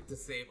wish you could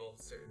disable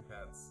certain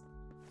pets.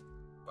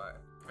 But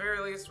at the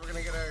very least, we're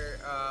gonna get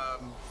our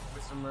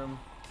wisdom room.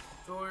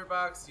 Jewelry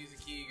box, use a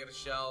key, get a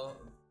shell.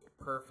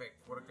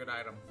 Perfect. What a good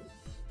item.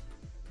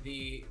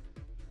 The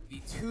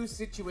 2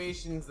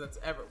 situations that's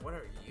ever... What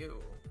are you?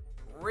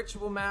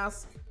 Ritual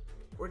mask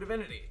or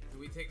divinity? Do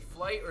we take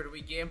flight or do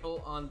we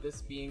gamble on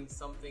this being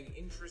something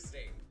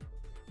interesting?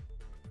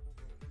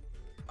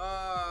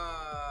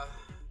 Yeah,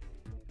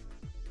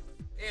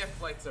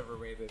 flight's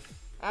overrated.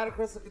 Add a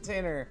crystal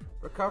container.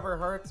 Recover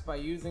hearts by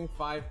using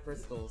 5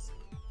 crystals.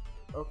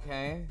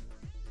 Okay.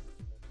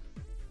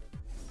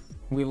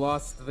 We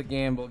lost the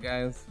gamble,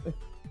 guys.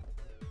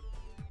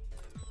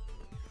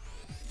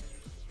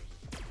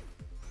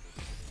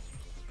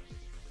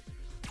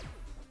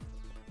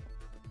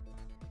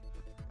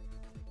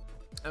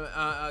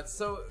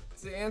 So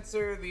to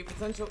answer the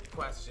potential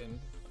question,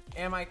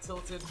 am I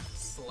tilted?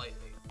 Slightly.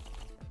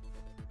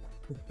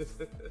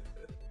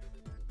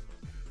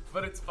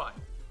 But it's fine.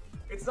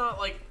 It's not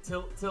like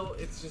tilt,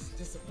 it's just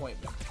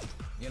disappointment,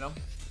 you know?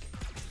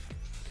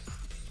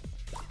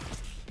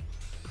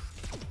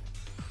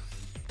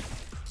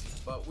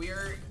 But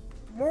we're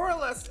more or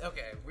less,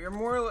 okay, we're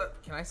more or less,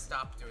 can I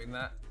stop doing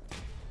that?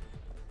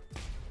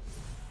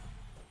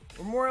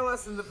 We're more or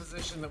less in the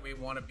position that we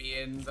want to be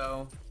in,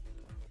 though.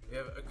 We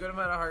have a good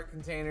amount of heart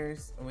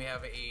containers, and we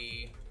have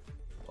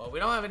well, we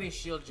don't have any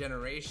shield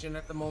generation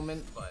at the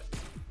moment, but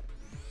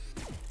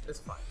it's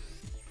fine.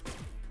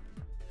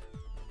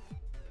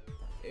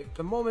 If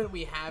the moment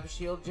we have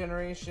shield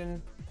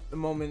generation, the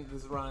moment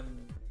this run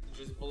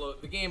just blows,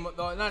 the game,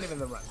 not even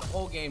the run, the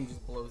whole game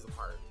just blows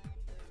apart.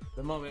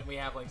 The moment we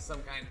have like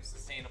some kind of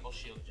sustainable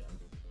shield gen.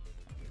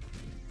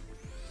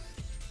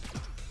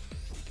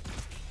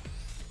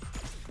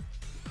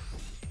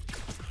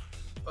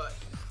 But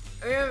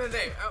at the end of the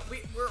day,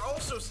 we're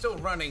also still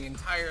running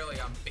entirely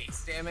on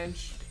base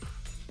damage.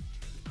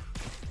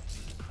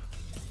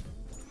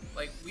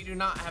 Like, we do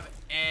not have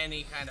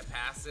any kind of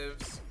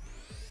passives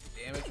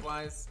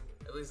damage-wise.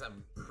 At least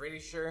I'm pretty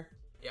sure.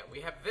 Yeah, we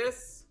have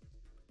this.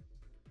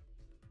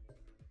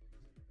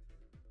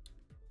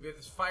 We have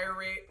this fire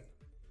rate.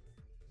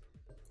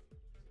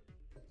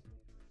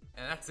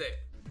 And that's it.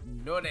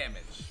 No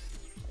damage.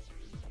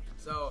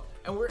 So,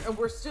 and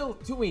we're still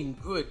doing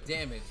good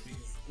damage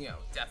because, you know,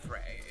 Death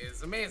Ray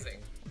is amazing.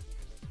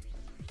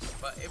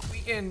 But if we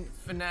can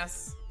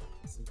finesse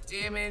some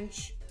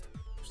damage,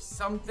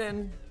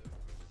 something,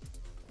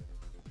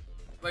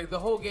 like the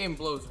whole game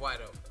blows wide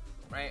open,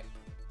 right?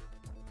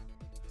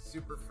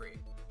 Super free.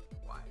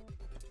 Why?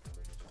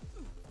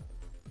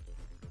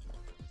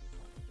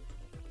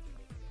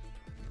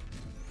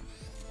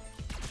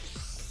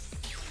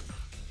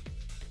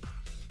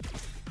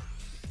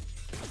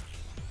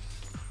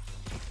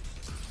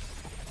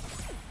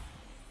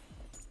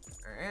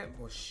 Alright,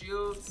 more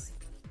shields,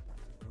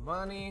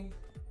 money.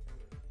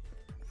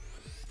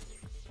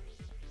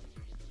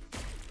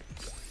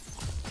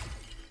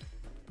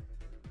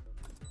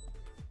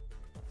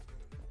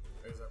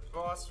 There's our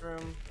boss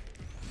room.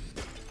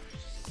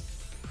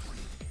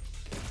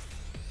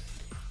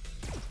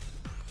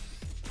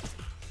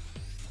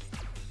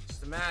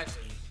 Just imagine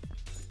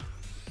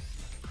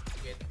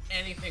we had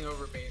anything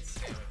over base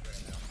damage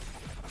right now.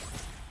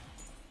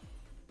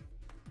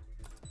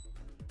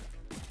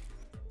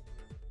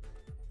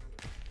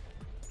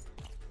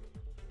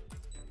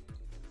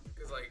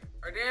 Because, like,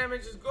 our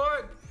damage is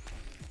good.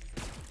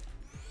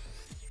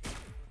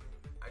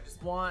 I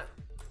just want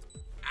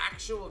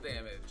actual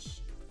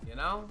damage, you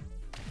know?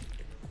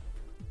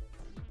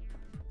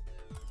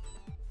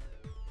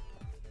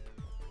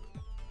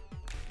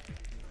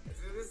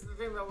 This is the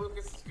thing that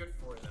Lucas is good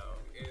for, though,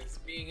 is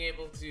being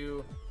able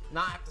to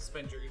not have to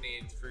spend your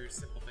grenades for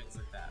simple things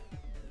like that.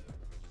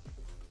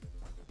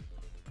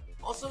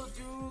 Also,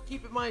 do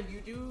keep in mind,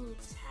 you do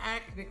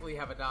technically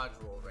have a dodge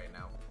roll right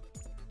now.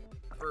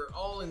 For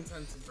all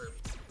intents and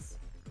purposes.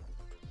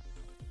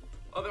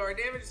 Although our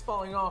damage is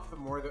falling off the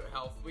more the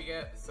health we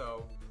get,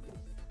 so,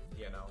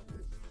 you know.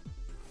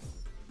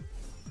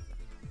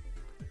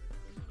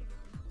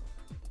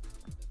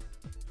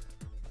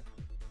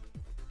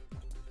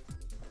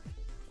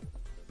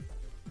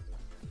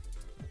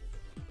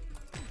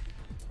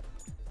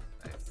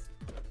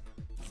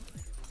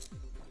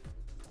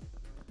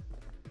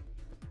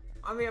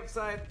 On the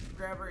upside,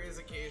 Grabber is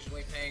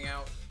occasionally paying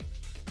out.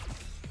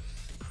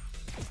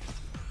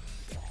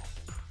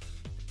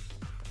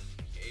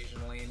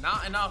 Occasionally.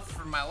 Not enough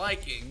for my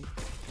liking.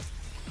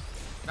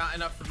 Not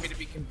enough for me to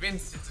be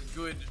convinced it's a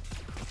good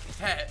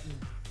pet.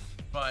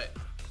 But,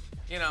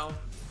 you know,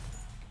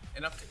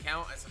 enough to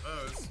count, I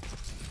suppose.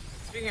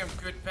 Speaking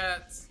of good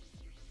pets,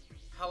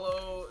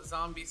 hello,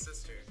 zombie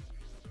sister.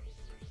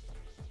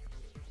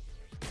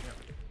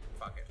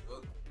 Fuck it.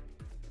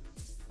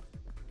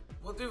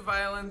 We'll do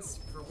violence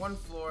for one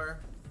floor.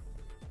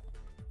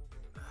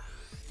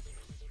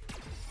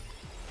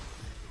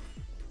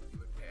 You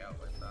would pay out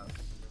like that.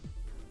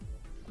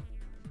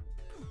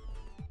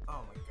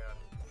 Oh my god.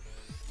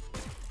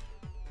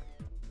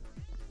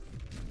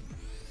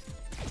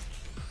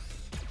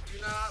 Do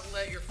not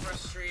let your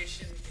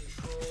frustration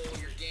control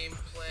your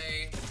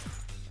gameplay.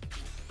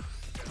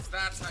 Because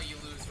that's how you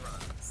lose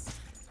runs.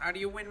 How do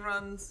you win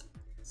runs?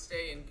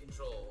 Stay in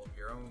control of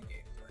your own gameplay.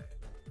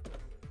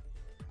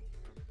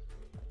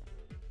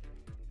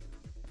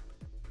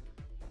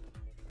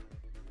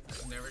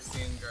 Never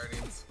seen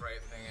Guardian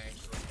Sprite thing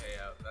actually pay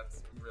out.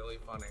 That's really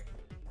funny.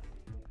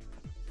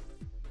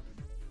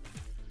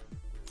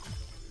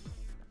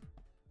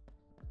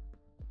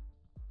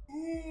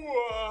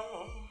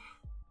 Ooh,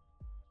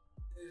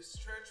 just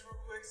stretch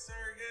real quick,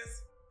 sorry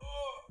guys.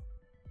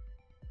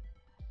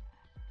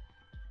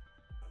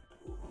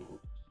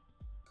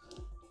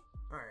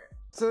 Alright,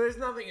 so there's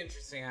nothing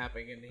interesting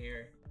happening in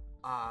here.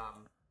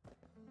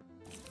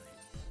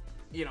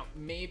 You know,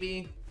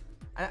 maybe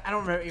I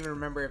don't even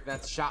remember if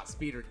that's shot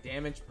speed or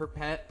damage per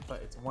pet,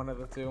 but it's one of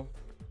the two.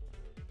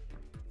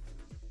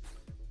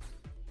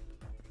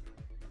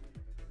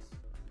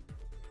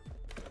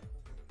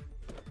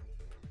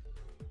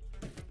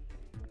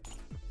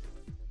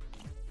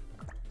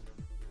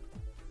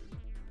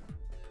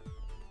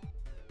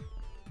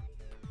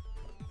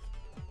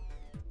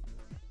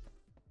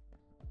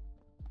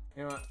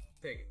 You know what?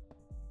 Take it.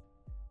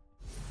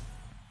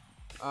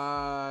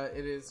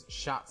 It is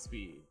shot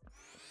speed.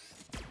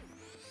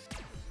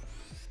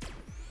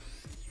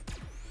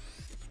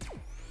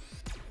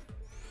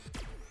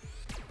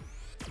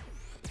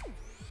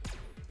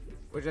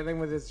 Which I think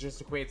with this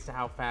just equates to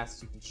how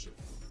fast you can shoot.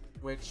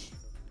 Which,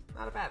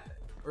 not a bad thing.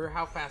 Or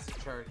how fast it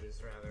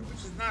charges, rather. Which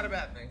is not a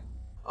bad thing.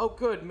 Oh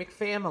good,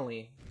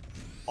 McFamily.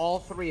 All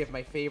three of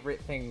my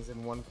favorite things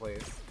in one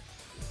place.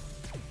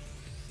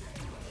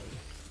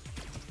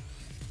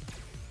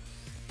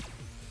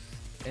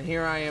 And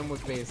here I am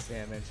with base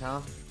damage,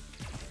 huh?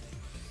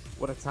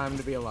 What a time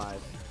to be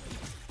alive.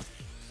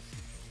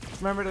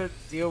 Remember to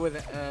deal with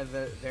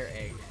their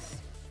eggs.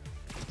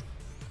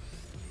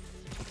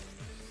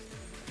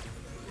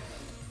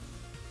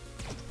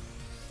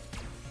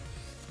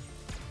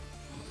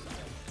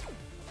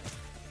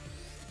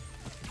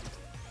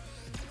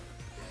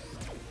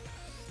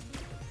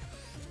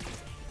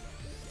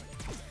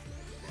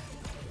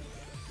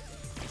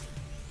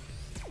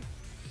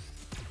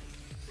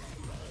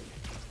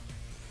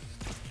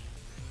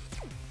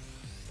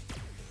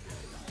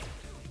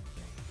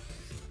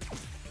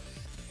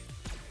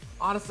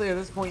 Honestly, at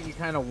this point, you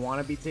kind of want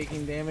to be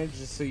taking damage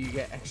just so you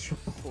get extra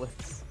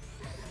bullets.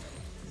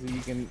 So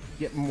you can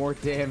get more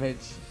damage.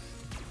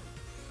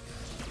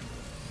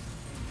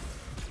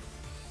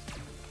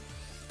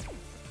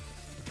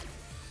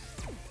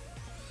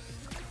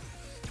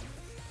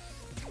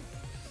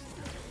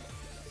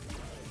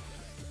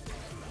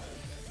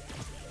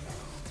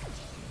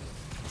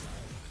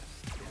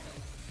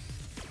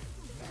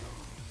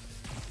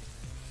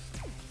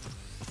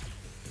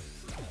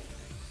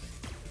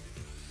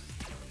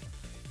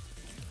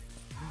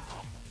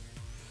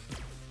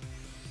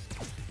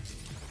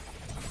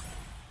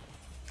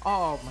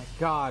 Oh my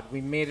god,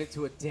 we made it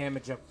to a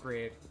damage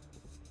upgrade.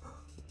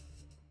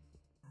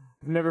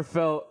 I've never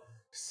felt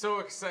so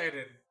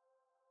excited.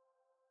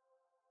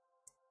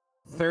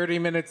 30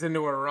 minutes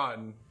into a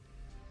run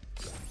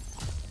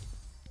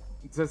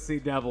to see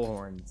devil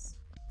horns.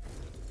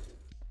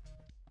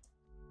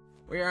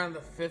 We are on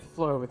the 5th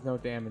floor with no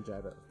damage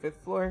either. 5th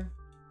floor?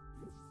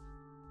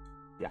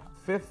 Yeah,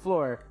 5th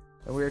floor.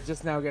 And we are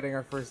just now getting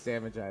our first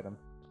damage item.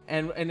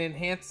 And an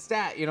enhanced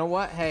stat, you know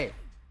what? Hey.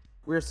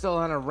 We're still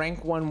on a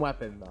rank 1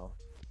 weapon though.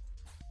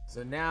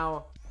 So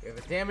now we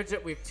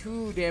have we have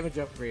 2 damage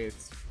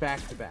upgrades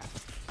back to back.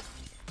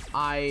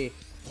 I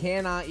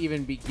cannot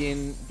even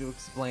begin to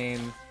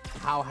explain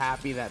how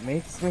happy that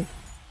makes me.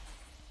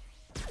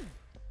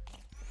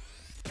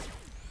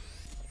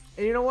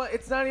 And you know what?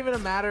 It's not even a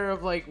matter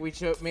of like we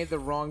made the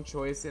wrong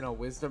choice in a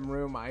wisdom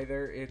room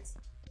either. It's,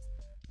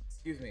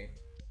 excuse me.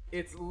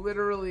 It's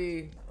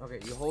literally, okay,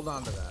 you hold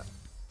on to that.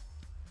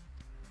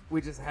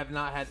 We just have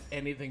not had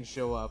anything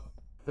show up.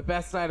 The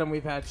best item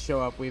we've had show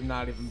up, we've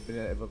not even been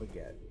able to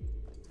get.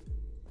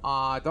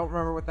 Don't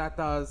remember what that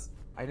does.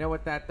 I know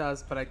what that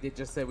does, but I did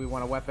just say we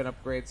want a weapon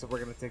upgrade, so we're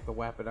going to take the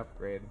weapon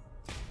upgrade.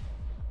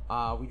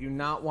 We do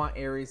not want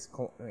Ares'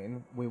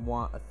 coin. We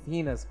want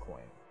Athena's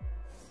coin.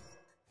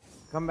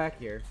 Come back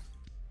here.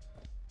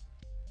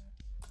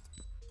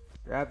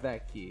 Grab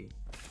that key.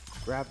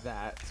 Grab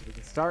that, so we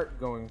can start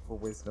going for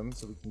wisdom,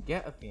 so we can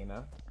get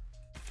Athena.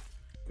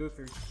 Go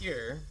through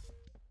here.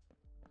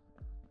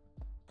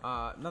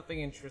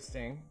 Nothing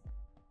interesting.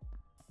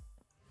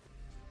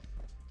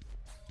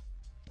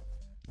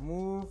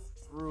 Move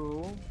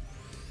through.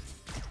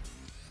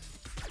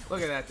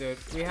 Look at that, dude.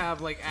 We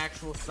have, like,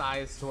 actual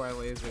size to our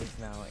lasers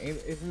now.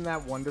 Isn't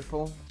that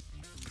wonderful?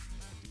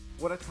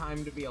 What a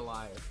time to be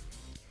alive.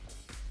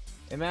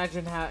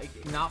 Imagine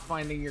not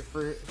finding your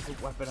first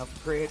weapon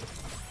upgrade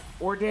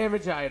or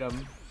damage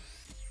item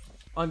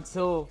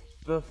until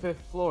the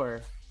 5th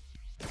floor,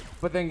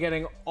 but then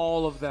getting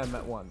all of them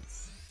at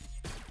once.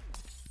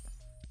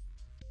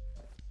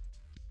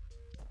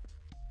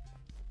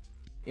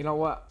 You know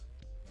what?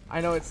 I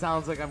know it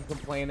sounds like I'm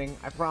complaining.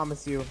 I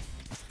promise you,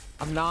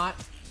 I'm not.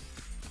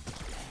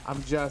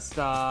 I'm just,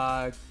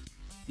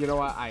 you know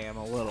what? I am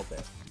a little bit.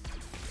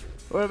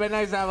 It would have been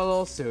nice to have a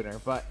little sooner,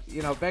 but,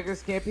 you know,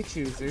 beggars can't be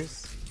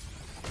choosers.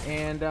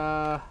 And,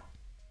 yeah.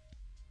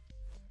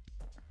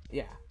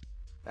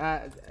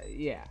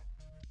 Yeah.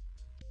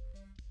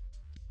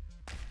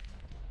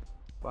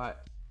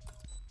 But,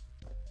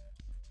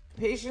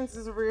 patience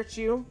is a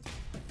virtue.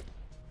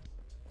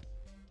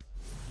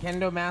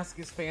 Kendo Mask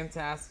is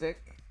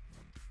fantastic,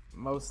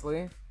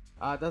 mostly.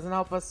 Doesn't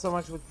help us so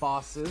much with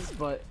bosses,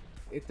 but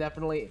it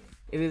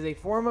is a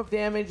form of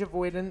damage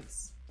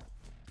avoidance,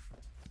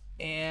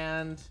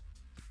 and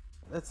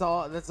that's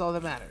all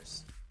that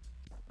matters.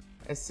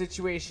 As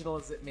situational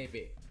as it may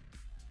be.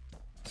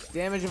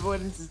 Damage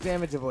avoidance is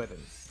damage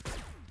avoidance.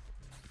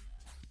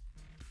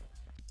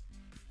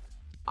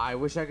 I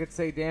wish I could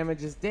say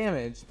damage is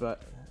damage,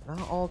 but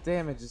not all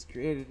damage is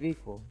created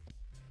equal.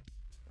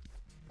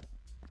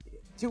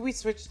 Do we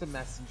switch to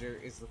messenger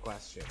is the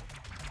question.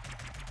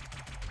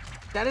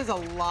 That is a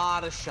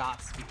lot of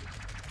shot speed.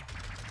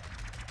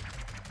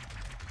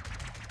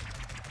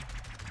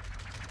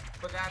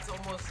 But that's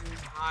almost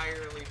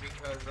entirely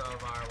because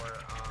of our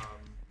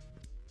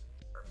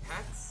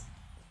pets.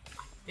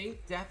 I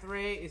think Death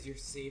Ray is your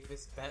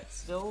safest bet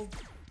still.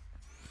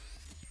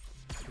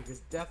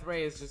 Because Death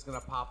Ray is just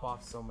gonna pop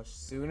off so much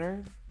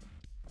sooner.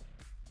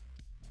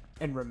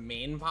 And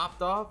remain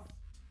popped off.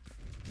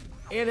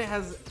 And it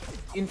has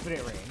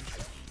infinite range.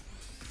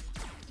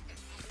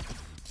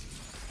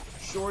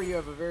 Sure, you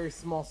have a very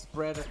small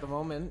spread at the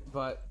moment,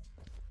 but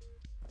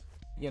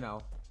you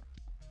know,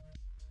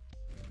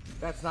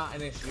 that's not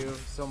an issue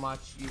so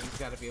much. You just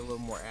gotta be a little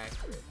more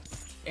accurate.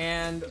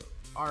 And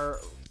our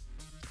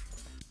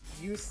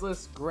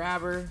useless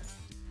grabber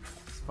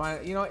is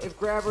fine. You know, if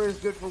grabber is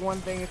good for one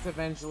thing, it's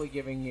eventually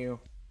giving you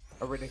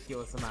a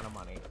ridiculous amount of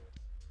money.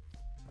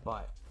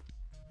 But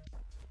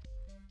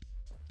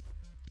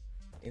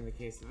in the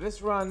case of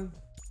this run,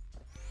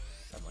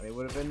 that money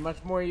would have been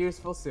much more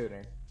useful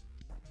sooner.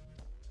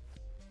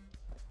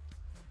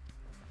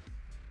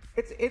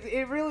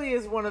 It really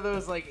is one of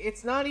those, like,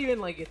 it's not even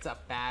like it's a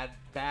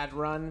bad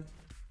run.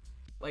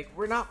 Like,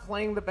 we're not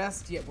playing the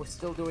best yet, we're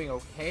still doing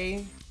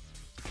okay.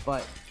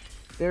 But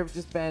there have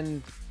just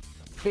been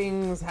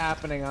things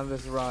happening on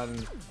this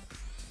run.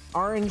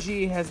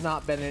 RNG has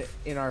not been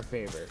in our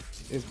favor,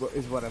 is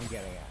what I'm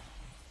getting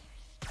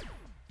at.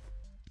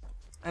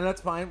 And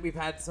that's fine, we've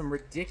had some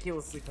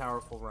ridiculously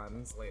powerful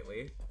runs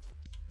lately.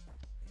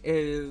 It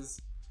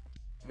is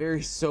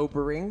very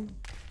sobering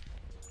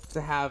to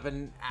have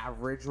an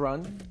average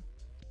run.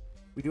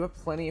 We do have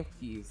plenty of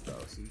keys though,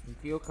 so you can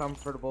feel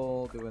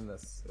comfortable doing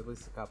this at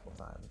least a couple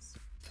times.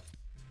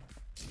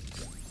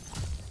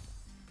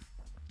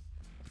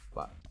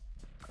 But,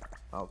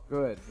 oh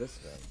good, this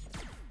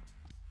room.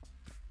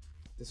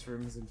 This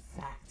room is in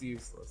fact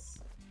useless.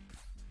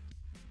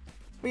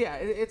 But yeah,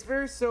 it's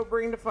very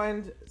sobering to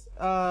find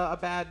not a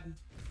bad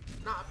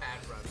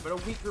run, but a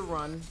weaker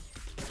run.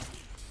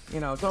 You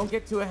know, don't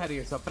get too ahead of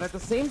yourself, but at the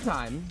same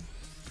time,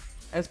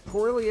 as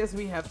poorly as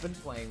we have been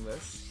playing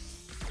this,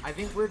 I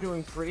think we're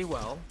doing pretty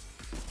well.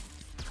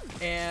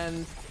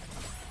 And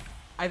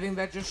I think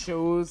that just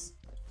shows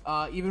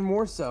even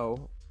more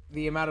so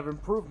the amount of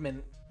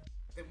improvement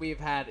that we've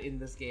had in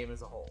this game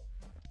as a whole.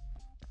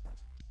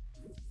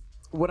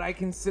 Would I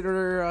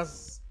consider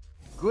us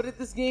good at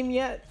this game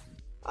yet?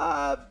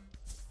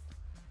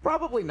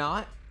 Probably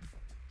not.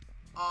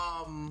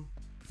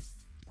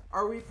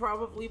 Are we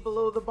probably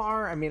below the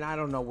bar? I mean, I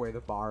don't know where the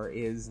bar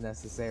is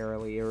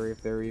necessarily, or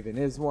if there even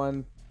is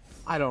one.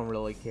 I don't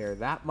really care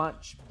that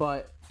much,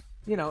 but,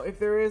 you know, if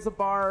there is a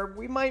bar,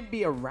 we might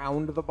be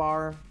around the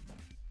bar.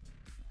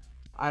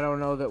 I don't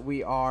know that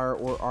we are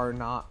or are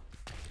not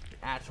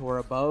at or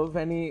above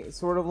any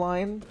sort of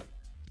line.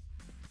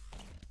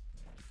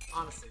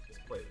 Honestly,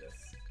 just play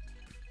this.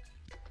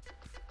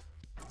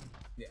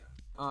 Yeah.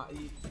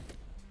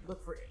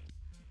 Look for it.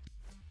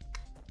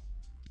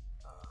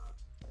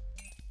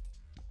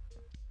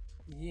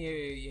 Yeah,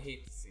 you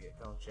hate to see it,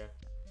 don't you?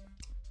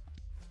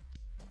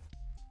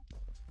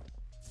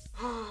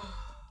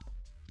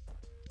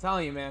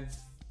 Telling you, man.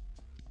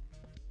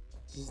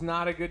 It's just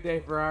not a good day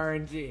for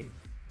RNG.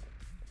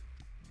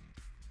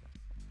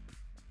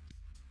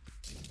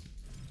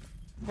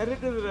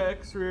 Headed to the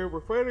next room.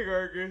 We're fighting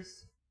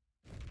Argus.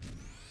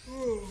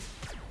 You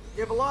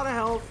have a lot of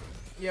health.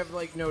 You have,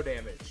 like, no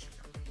damage.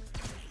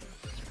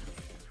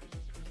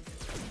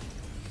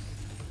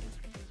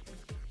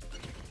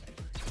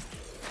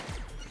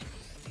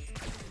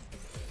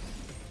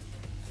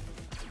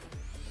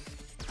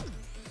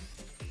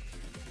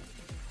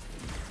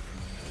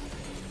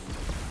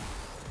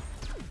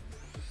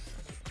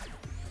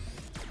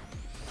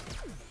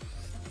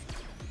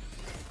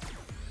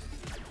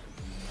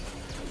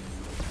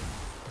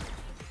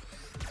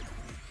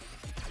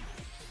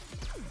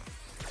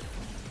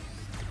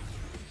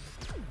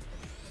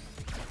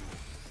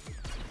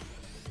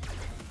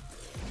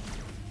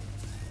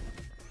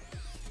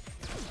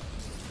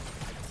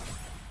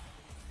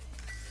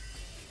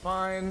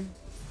 Fine.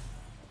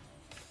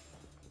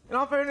 In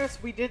all fairness,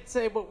 we did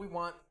say what we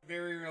want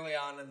very early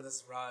on in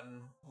this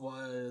run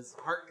was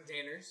heart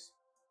containers,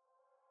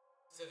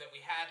 so that we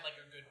had like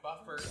a good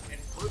buffer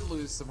and would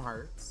lose some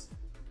hearts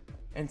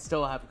and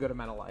still have a good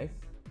amount of life.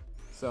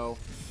 So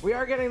we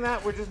are getting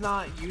that, we're just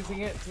not using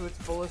it to its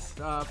fullest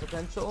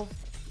potential,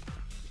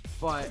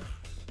 but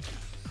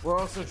we're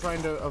also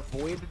trying to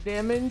avoid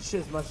damage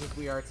as much as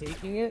we are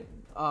taking it.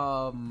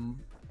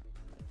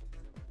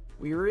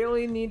 We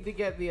really need to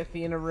get the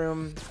Athena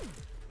room,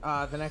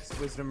 the next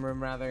Wisdom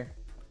room rather,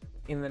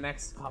 in the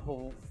next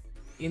couple,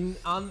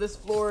 on this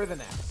floor or the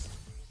next.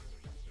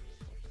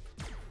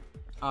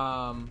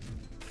 And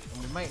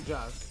we might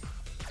just.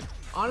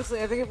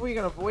 Honestly, I think if we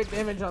can avoid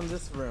damage on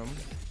this room,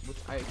 which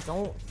I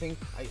don't think,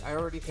 I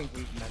already think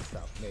we've messed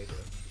up, maybe.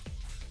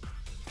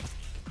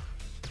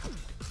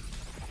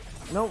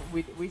 No,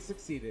 we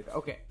succeeded.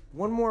 Okay,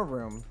 one more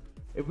room.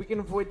 If we can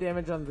avoid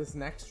damage on this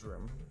next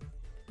room.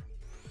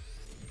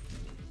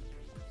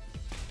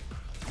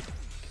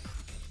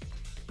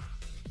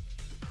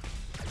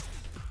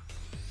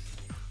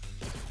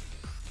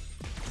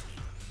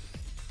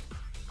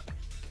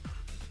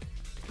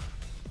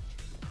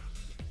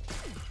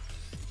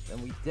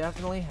 Then we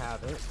definitely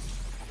have it.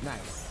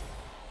 Nice.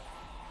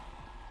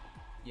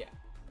 Yeah,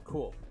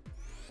 cool.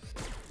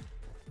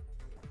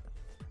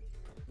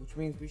 Which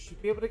means we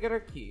should be able to get our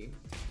key.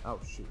 Oh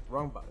shoot,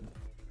 wrong button.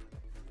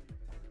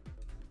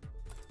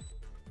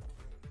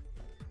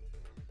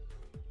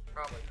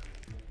 Probably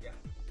not. Yeah.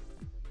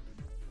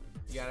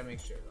 You gotta make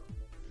sure though.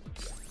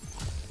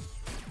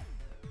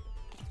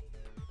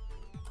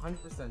 100%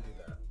 do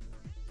that.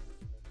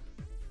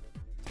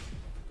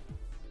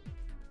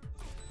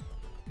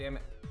 Damn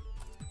it.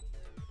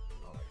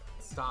 Oh my god.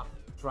 Stop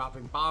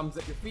dropping bombs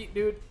at your feet,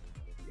 dude.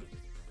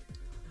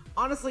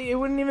 Honestly, it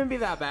wouldn't even be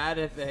that bad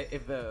if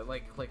the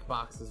like click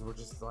boxes were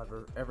just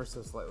ever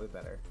so slightly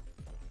better.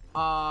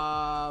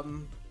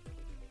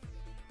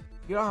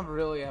 You don't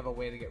really have a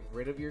way to get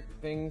rid of your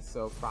things,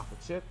 so profit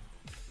chip.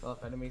 Well,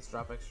 if enemies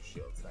drop extra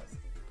shields, nice.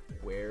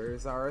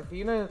 Where's our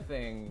Athena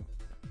thing?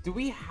 Do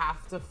we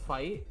have to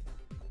fight?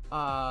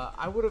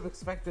 I would have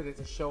expected it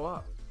to show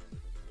up.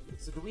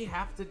 So do we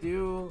have to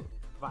do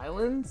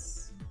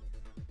violence?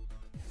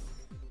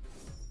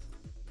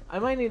 I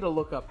might need to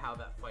look up how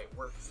that fight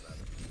works then.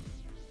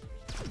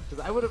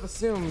 Because I would have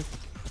assumed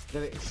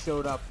that it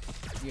showed up,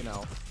 you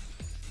know,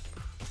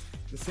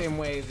 the same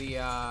way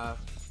the,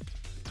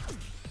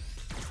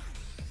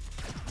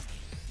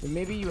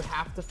 maybe you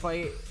have to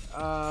fight,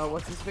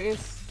 what's his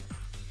face?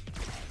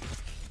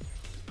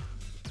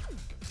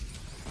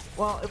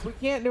 Well, if we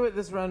can't do it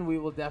this run, we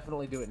will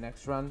definitely do it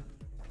next run.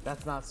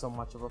 That's not so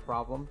much of a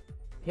problem.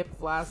 Hip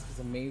Flask is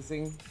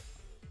amazing.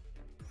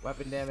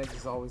 Weapon damage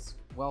is always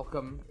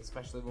welcome,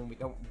 especially when we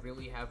don't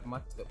really have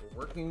much that we're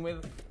working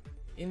with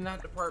in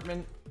that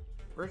department.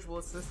 Virtual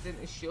Assistant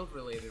is shield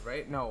related,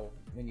 right? No.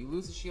 When you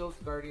lose a shield,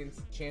 Guardian's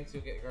chance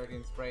you'll get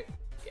Guardian Sprite.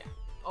 Yeah.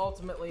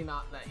 Ultimately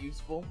not that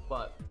useful,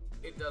 but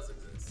it does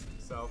exist.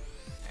 So,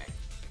 hey.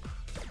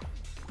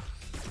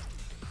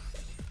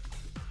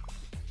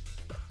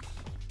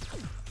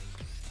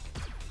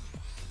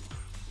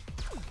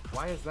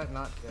 Why is that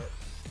not dead?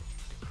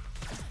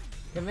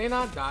 Can they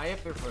not die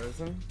if they're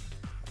frozen?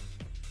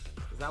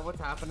 Is that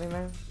what's happening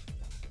there?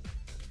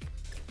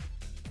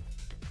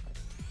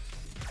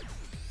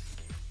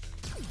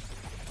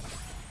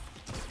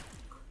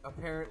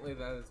 Apparently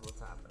that is what's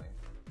happening.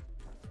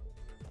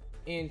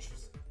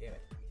 Interesting. Damn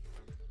it.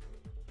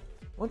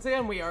 Once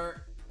again, we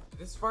are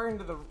this far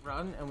into the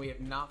run and we have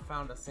not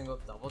found a single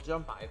double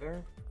jump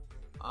either.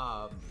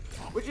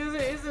 Which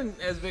isn't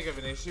as big of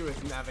an issue as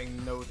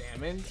having no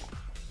damage.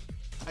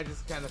 I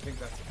just kind of think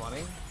that's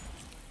funny.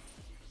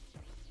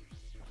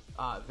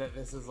 That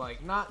this is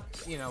like not,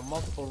 you know,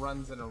 multiple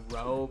runs in a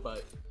row,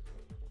 but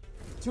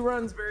 2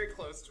 runs very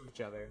close to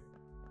each other.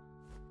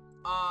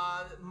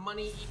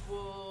 Money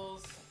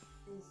equals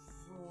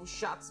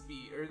shot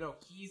speed, or no,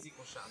 keys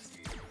equal shot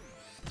speed.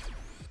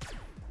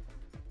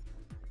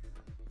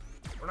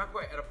 We're not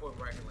quite at a point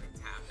where I can like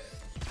tap it.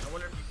 I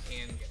wonder if you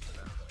can get to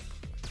that point.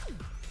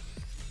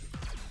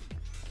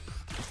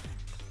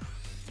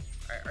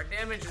 Alright, our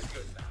damage is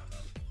good now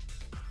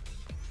though.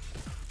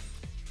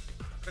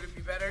 Could it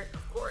be better?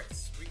 Of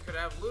course. We could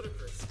have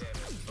ludicrous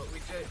damage, but we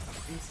did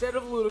instead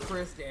of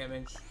ludicrous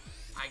damage,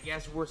 I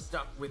guess we're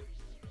stuck with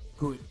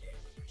good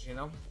damage, you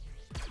know?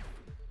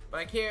 But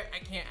I can't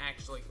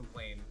actually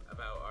complain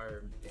about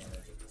our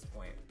damage at this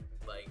point.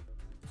 Like,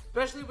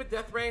 especially with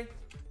Death Ray.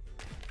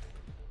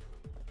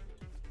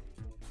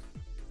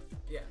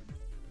 Yeah.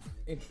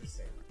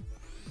 Interesting.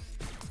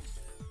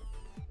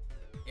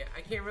 Yeah,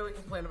 I can't really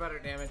complain about our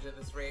damage at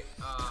this rate.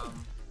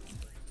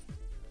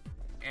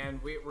 And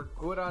we're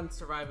good on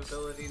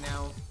survivability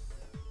now.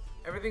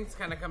 Everything's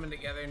kind of coming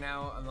together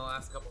now on the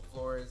last couple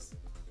floors.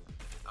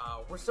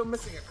 We're still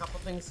missing a couple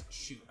things.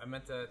 Shoot, I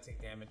meant to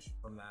take damage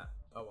from that.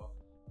 Oh well.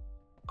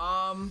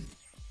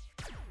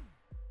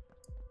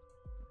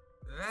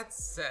 That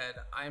said,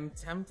 I'm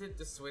tempted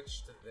to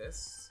switch to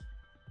this.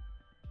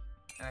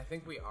 And I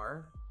think we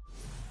are.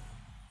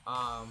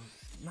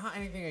 Not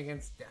anything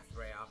against Death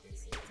Ray,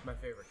 obviously. It's my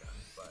favorite gun,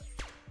 but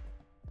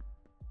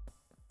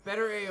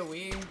better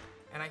AoE,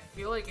 and I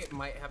feel like it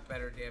might have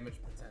better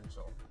damage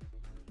potential.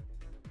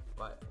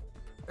 But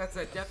that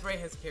said, Death Ray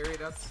has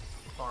carried us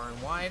far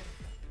and wide.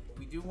 But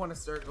we do want to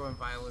start going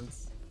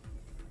violence.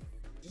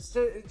 Just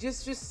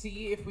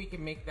see if we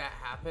can make that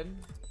happen.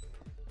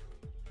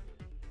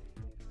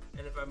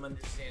 And if I'm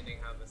understanding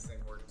how this thing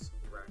works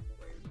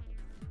correctly.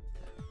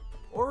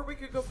 Or we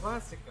could go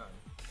plastic gun.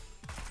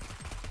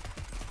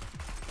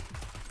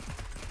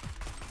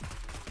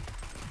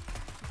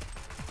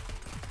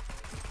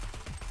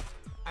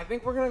 I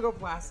think we're gonna go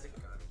plastic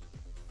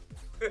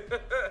gun.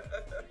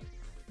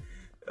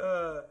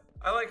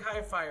 I like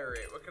high fire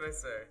rate, what can I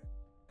say?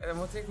 And then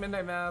we'll take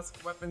Midnight Mask,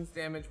 weapons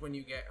damage when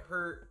you get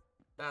hurt.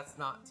 That's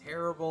not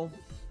terrible.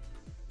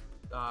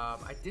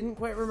 I didn't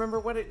quite remember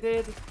what it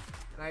did.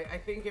 And I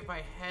think if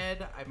I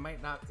had, I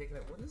might not have taken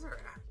it. What is our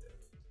active?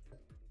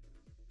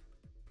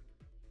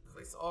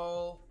 Place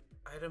all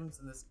items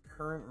in this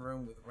current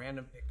room with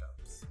random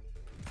pickups.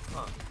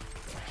 Huh.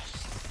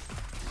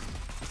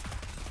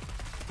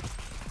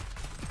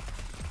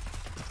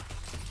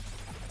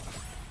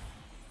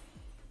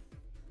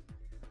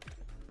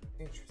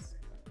 Interesting.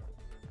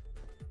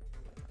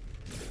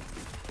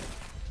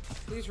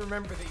 Please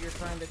remember that you're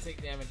trying to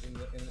take damage in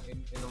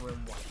a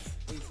room once.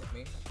 Please hit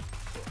me.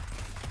 Cool.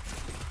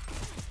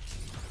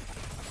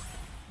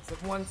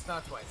 Except once,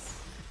 not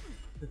twice.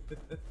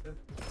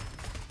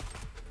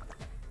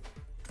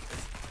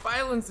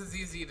 Violence is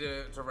easy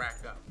to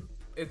rack up.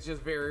 It's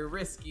just very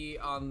risky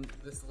on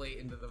this late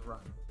into the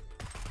run.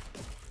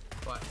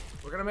 But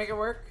we're gonna make it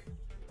work.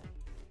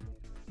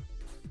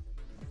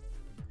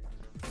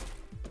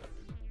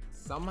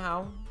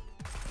 Somehow.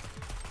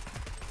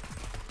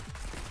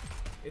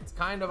 It's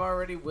kind of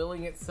already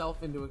willing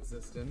itself into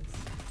existence.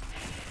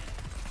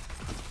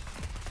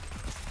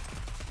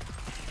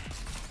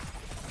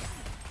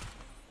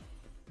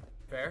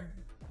 Fair.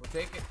 We'll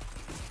take it.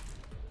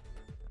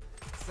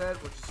 Said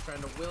we're just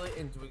trying to will it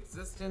into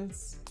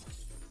existence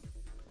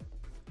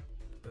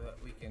so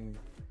that we can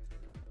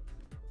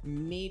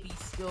maybe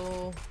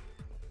still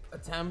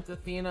attempt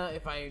Athena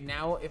if I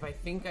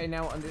think I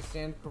now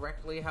understand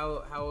correctly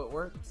how it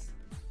works.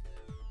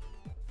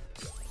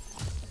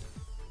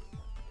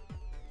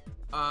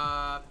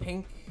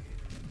 Pink,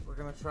 we're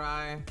gonna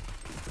try,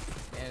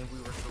 and we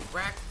were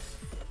correct.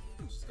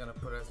 Just gonna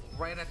put us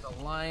right at the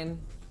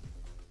line.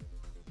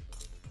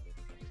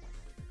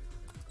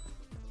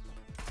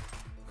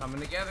 Coming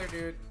together,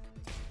 dude.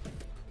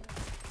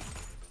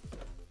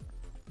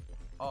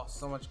 Oh,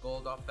 so much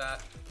gold off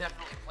that.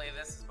 Definitely play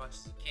this as much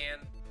as you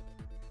can.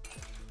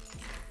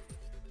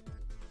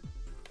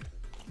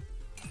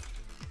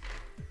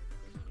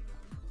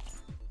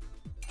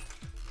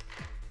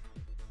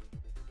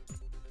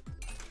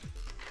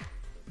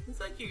 It's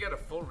like you get a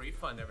full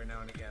refund every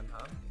now and again,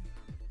 huh?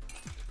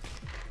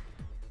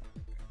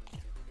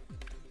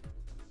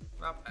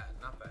 Not bad,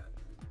 not bad.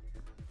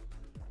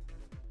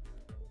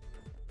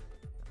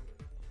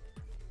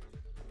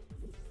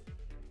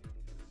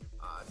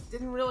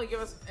 Didn't really give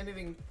us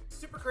anything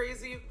super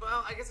crazy.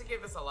 Well, I guess it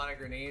gave us a lot of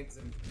grenades,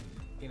 and,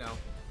 you know,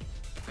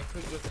 I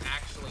could just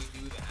actually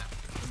do that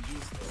and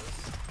use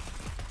those.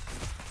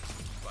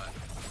 But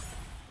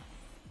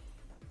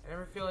I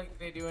never feel like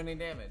they do any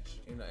damage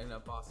in a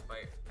boss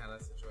fight kind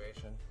of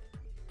situation.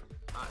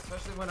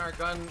 Especially when our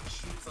gun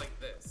shoots like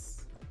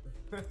this.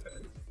 Damn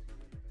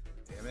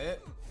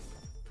it.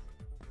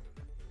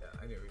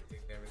 Yeah, I knew we'd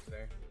take damage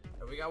there.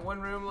 But we got one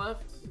room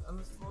left on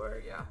this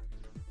floor, yeah.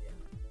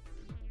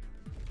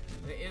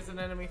 It is an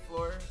enemy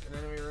floor, an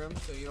enemy room,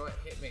 so you know what?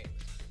 Hit me.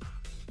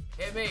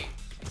 Hit me!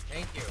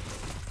 Thank you.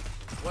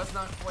 Was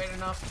not quite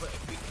enough, but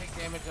if we take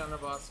damage on a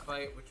boss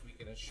fight, which we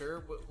can assure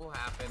what will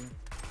happen,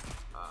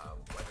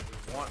 whether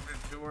we want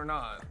it to or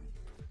not,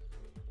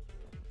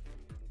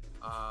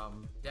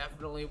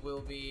 definitely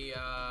will be,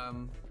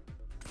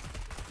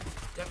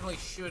 definitely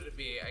should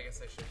be, I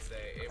guess I should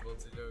say, able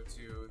to go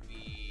to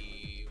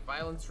the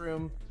violence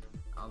room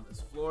on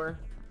this floor.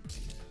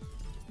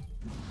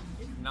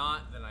 If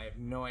not, then I have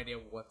no idea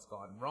what's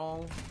gone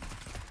wrong.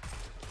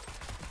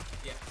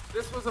 Yeah,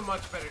 this was a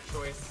much better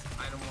choice,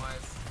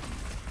 item-wise.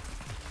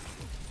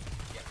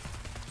 Yeah.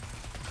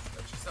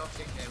 Let yourself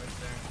take damage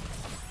there.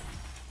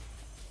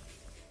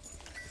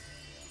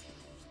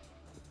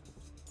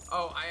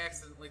 Oh, I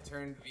accidentally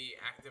turned the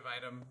active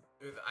item,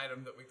 or the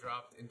item that we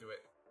dropped, into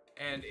it.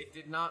 And it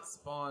did not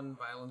spawn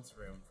violence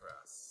room for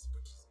us,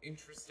 which is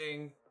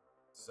interesting.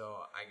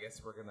 So I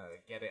guess we're gonna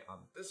get it on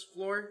this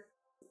floor.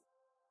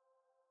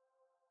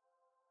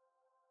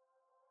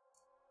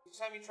 Each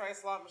time you try a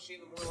slot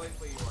machine, the more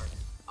likely you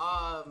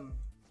are.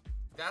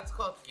 That's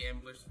called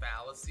Gambler's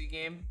Fallacy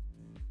game.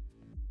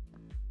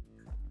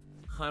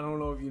 I don't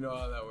know if you know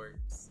how that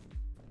works.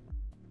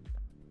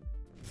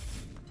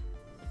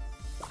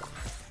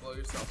 Blow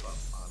yourself up,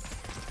 honestly.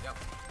 Yep.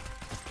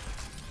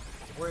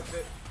 Worth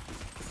it.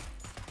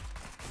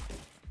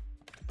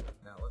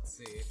 Now let's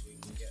see if we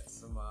can get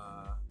some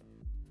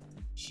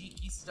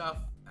cheeky stuff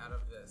out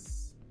of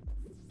this.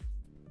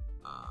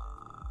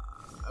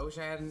 I wish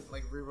I hadn't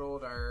like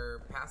re-rolled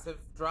our passive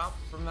drop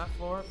from that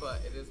floor,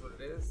 but it is what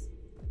it is.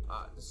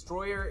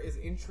 Destroyer is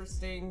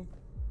interesting.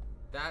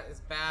 That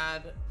is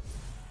bad.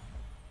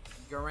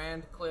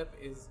 Garand clip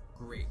is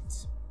great.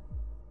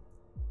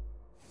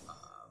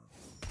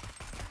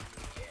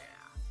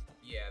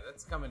 Yeah,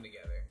 that's coming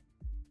together.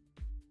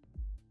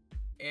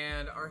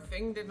 And our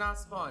thing did not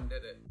spawn,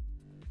 did it?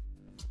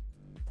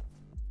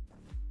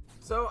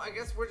 So I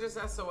guess we're just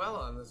SOL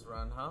on this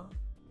run, huh?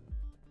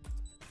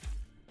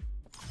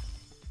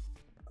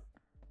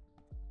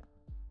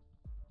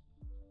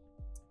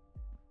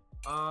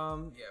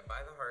 Yeah,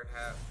 buy the hard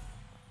hat.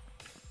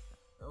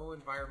 No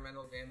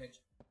environmental damage.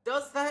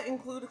 Does that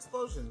include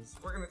explosions?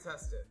 We're gonna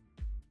test it.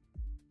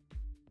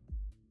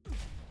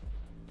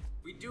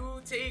 We do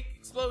take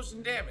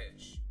explosion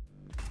damage.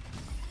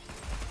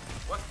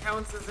 What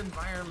counts as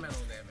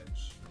environmental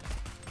damage?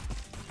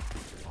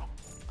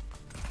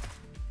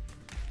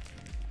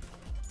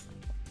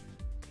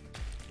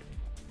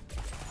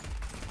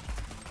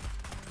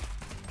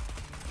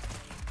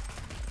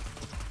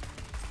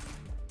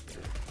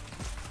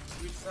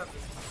 We just have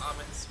this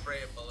common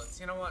spray of bullets.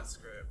 You know what?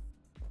 Screw it.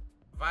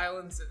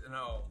 Violence,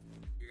 no.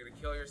 You're gonna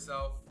kill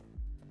yourself.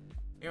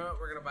 You know what?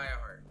 We're gonna buy a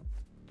heart.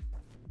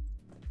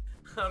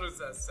 How does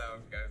that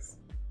sound, guys?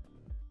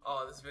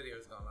 Oh, this video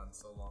has gone on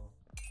so long.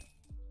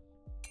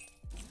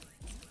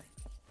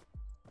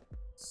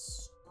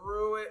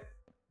 Screw it.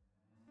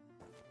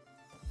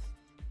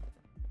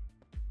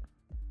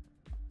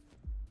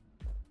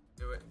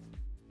 Do it.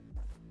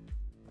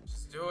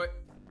 Just do it.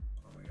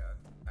 Oh my god.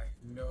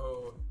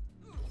 No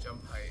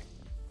jump height.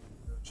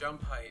 No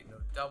jump height. No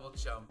double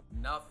jump.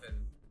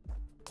 Nothing.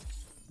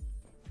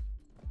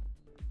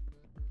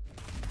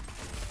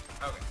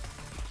 Okay.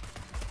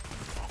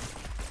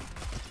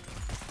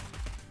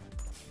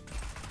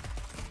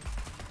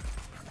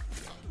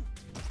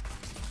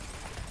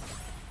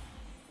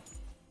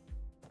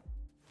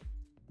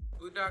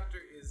 Blue Doctor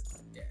is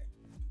dead.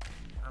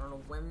 I don't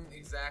know when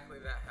exactly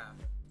that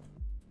happened.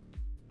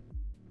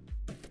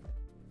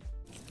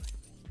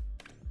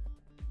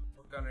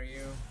 What gun are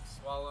you?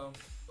 Swallow.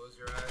 Close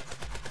your eyes.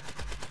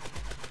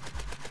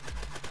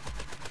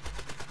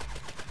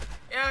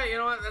 Yeah, you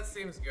know what? That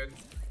seems good.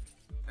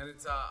 And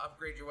it's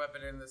upgrade your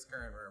weapon in this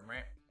current room,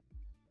 right?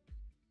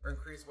 Or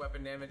increase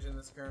weapon damage in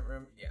this current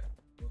room? Yeah,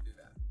 we'll do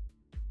that.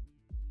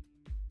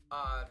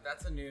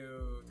 That's a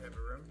new type of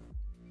room.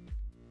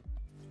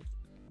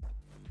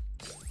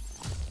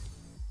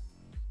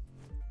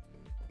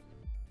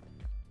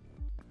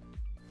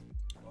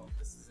 Well,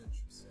 this is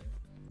interesting.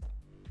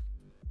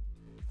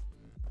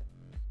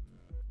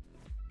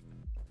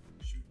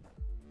 Shoot.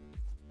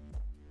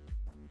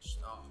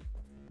 Stop.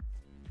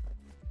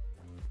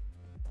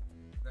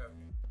 No.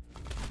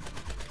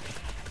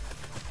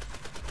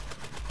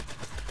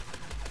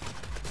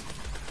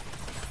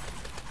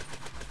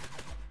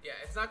 Yeah,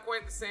 it's not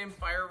quite the same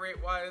fire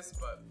rate wise,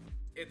 but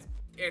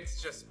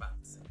it's just about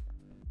the same.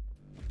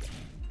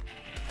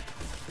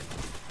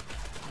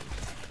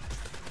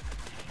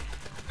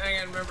 And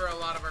again, remember a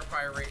lot of our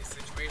fire rate is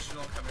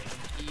situational, coming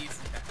from keys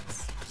and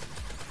packs.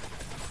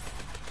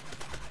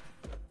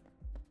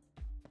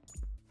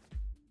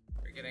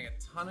 We're getting a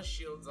ton of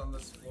shields on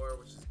this floor,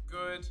 which is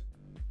good.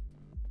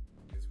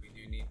 Because we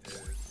do need to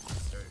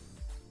start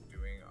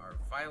doing our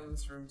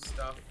violence room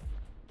stuff.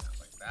 Not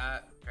like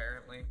that,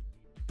 apparently.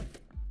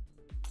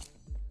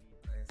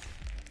 Nice.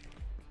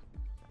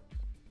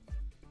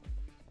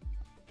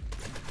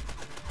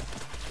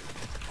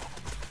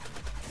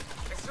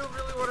 I still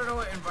really want to know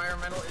what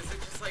environmental is. It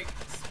just like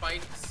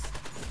spikes?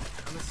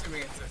 I'm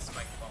assuming it's a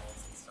spike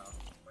balls and stuff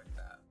like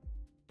that.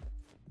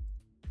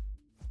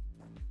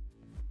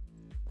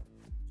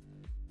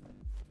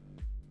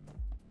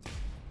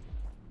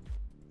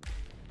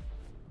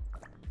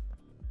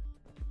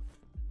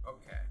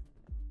 Okay.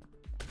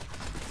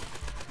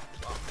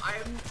 Well,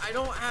 I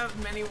don't have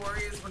many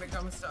worries when it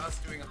comes to us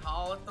doing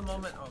HALlow at the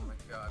moment. Oh my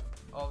god.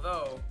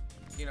 Although,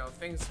 you know,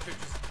 things could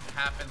just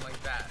happen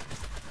like that.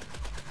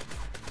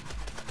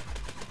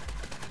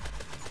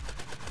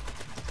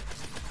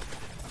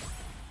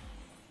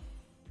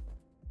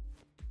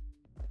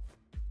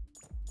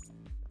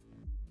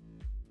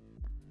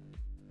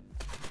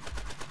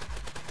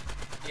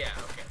 Yeah,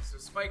 okay, so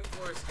spike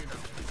floors do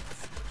nothing,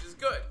 which is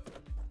good.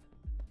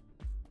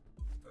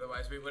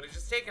 Otherwise we would have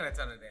just taken a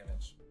ton of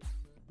damage.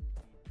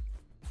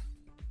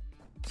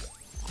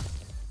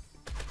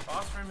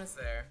 Boss room is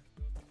there.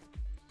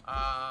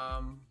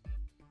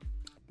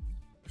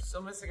 We're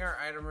still missing our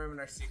item room and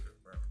our secret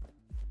room.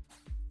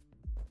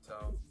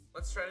 So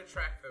let's try to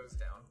track those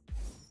down.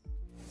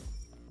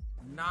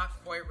 Not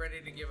quite ready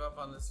to give up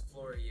on this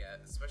floor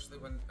yet, especially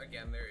when,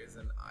 again, there is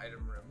an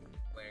item room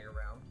laying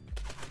around.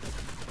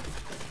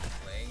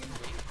 Laying in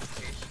wait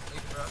patiently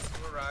for us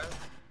to arrive.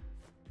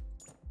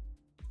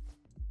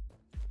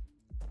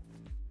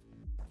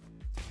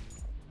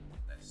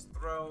 Nice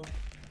throw.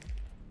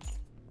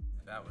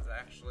 That was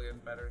actually a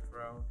better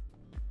throw.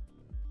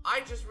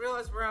 I just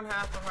realized we're on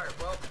half a heart.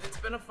 Well, it's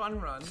been a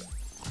fun run.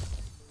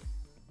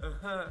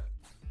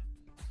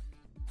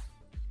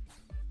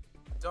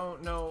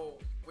 Don't know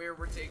where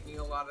we're taking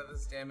a lot of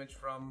this damage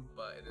from,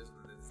 but it is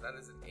what it is. That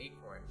is an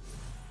acorn.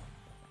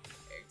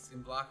 Eggs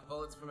can block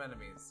bullets from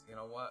enemies. You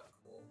know what?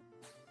 Cool.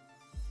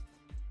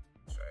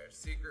 Try our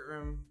secret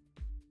room.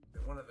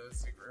 One of those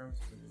secret rooms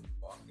you can just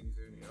walk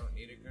into and you don't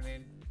need a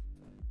grenade.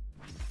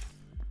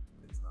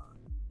 It's not.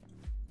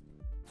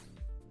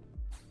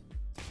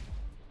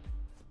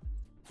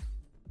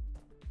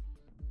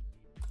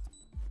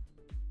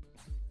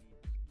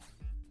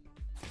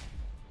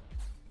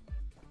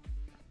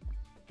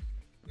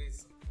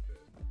 Please.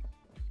 Good.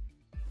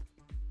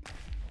 I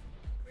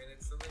mean,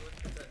 it's something with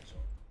potential.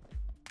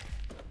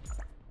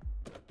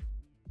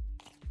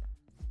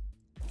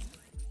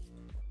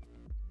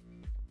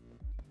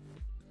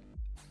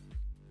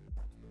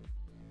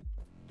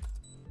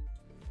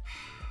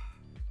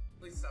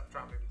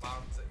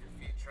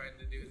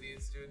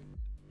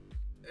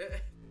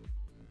 attention.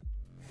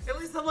 At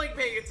least I'm like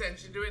paying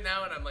attention to it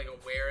now, and I'm like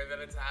aware that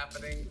it's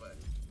happening, but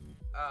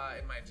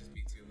it might just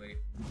be too late.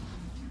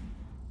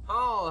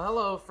 Oh,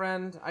 hello,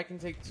 friend. I can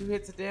take 2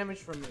 hits of damage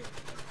from you. You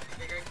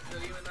think I can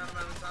kill you in that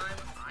amount of time?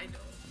 I don't.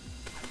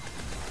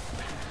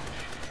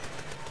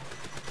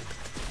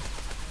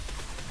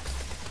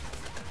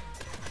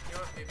 You know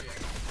what? Maybe I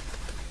can.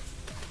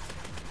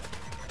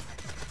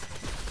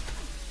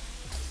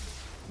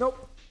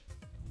 Nope.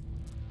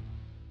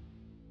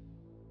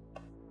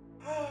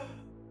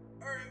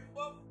 Alright,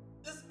 well,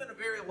 this has been a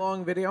very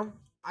long video.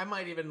 I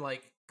might even,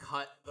 like,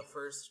 cut the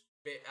first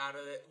bit out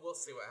of it. We'll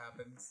see what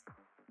happens.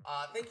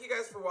 Thank you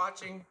guys for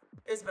watching.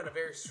 It's been a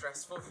very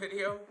stressful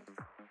video.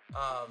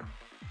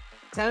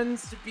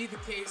 Tends to be the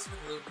case with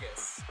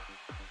Lucas.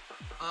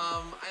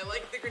 I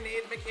like the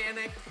grenade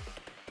mechanic.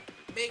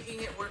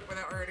 Making it work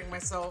without hurting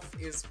myself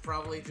is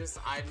probably just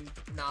I'm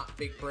not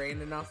big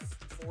brain enough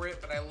for it,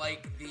 but I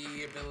like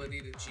the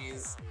ability to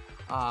cheese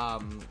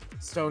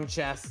stone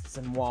chests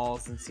and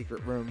walls and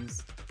secret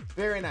rooms.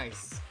 Very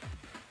nice.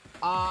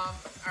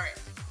 Alright.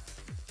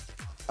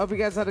 Hope you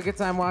guys had a good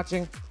time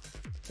watching.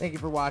 Thank you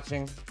for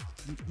watching.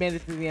 Made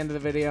it to the end of the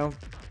video.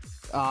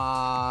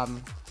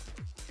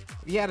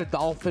 If you had a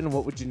dolphin,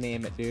 what would you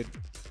name it, dude?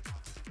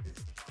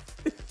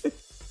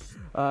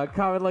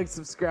 Comment, like,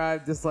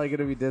 subscribe, dislike it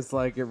if you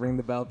dislike it, ring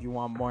the bell if you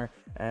want more,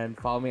 and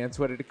follow me on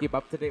Twitter to keep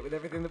up to date with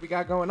everything that we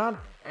got going on.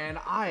 And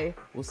I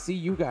will see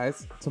you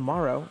guys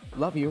tomorrow.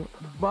 Love you.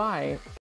 Bye.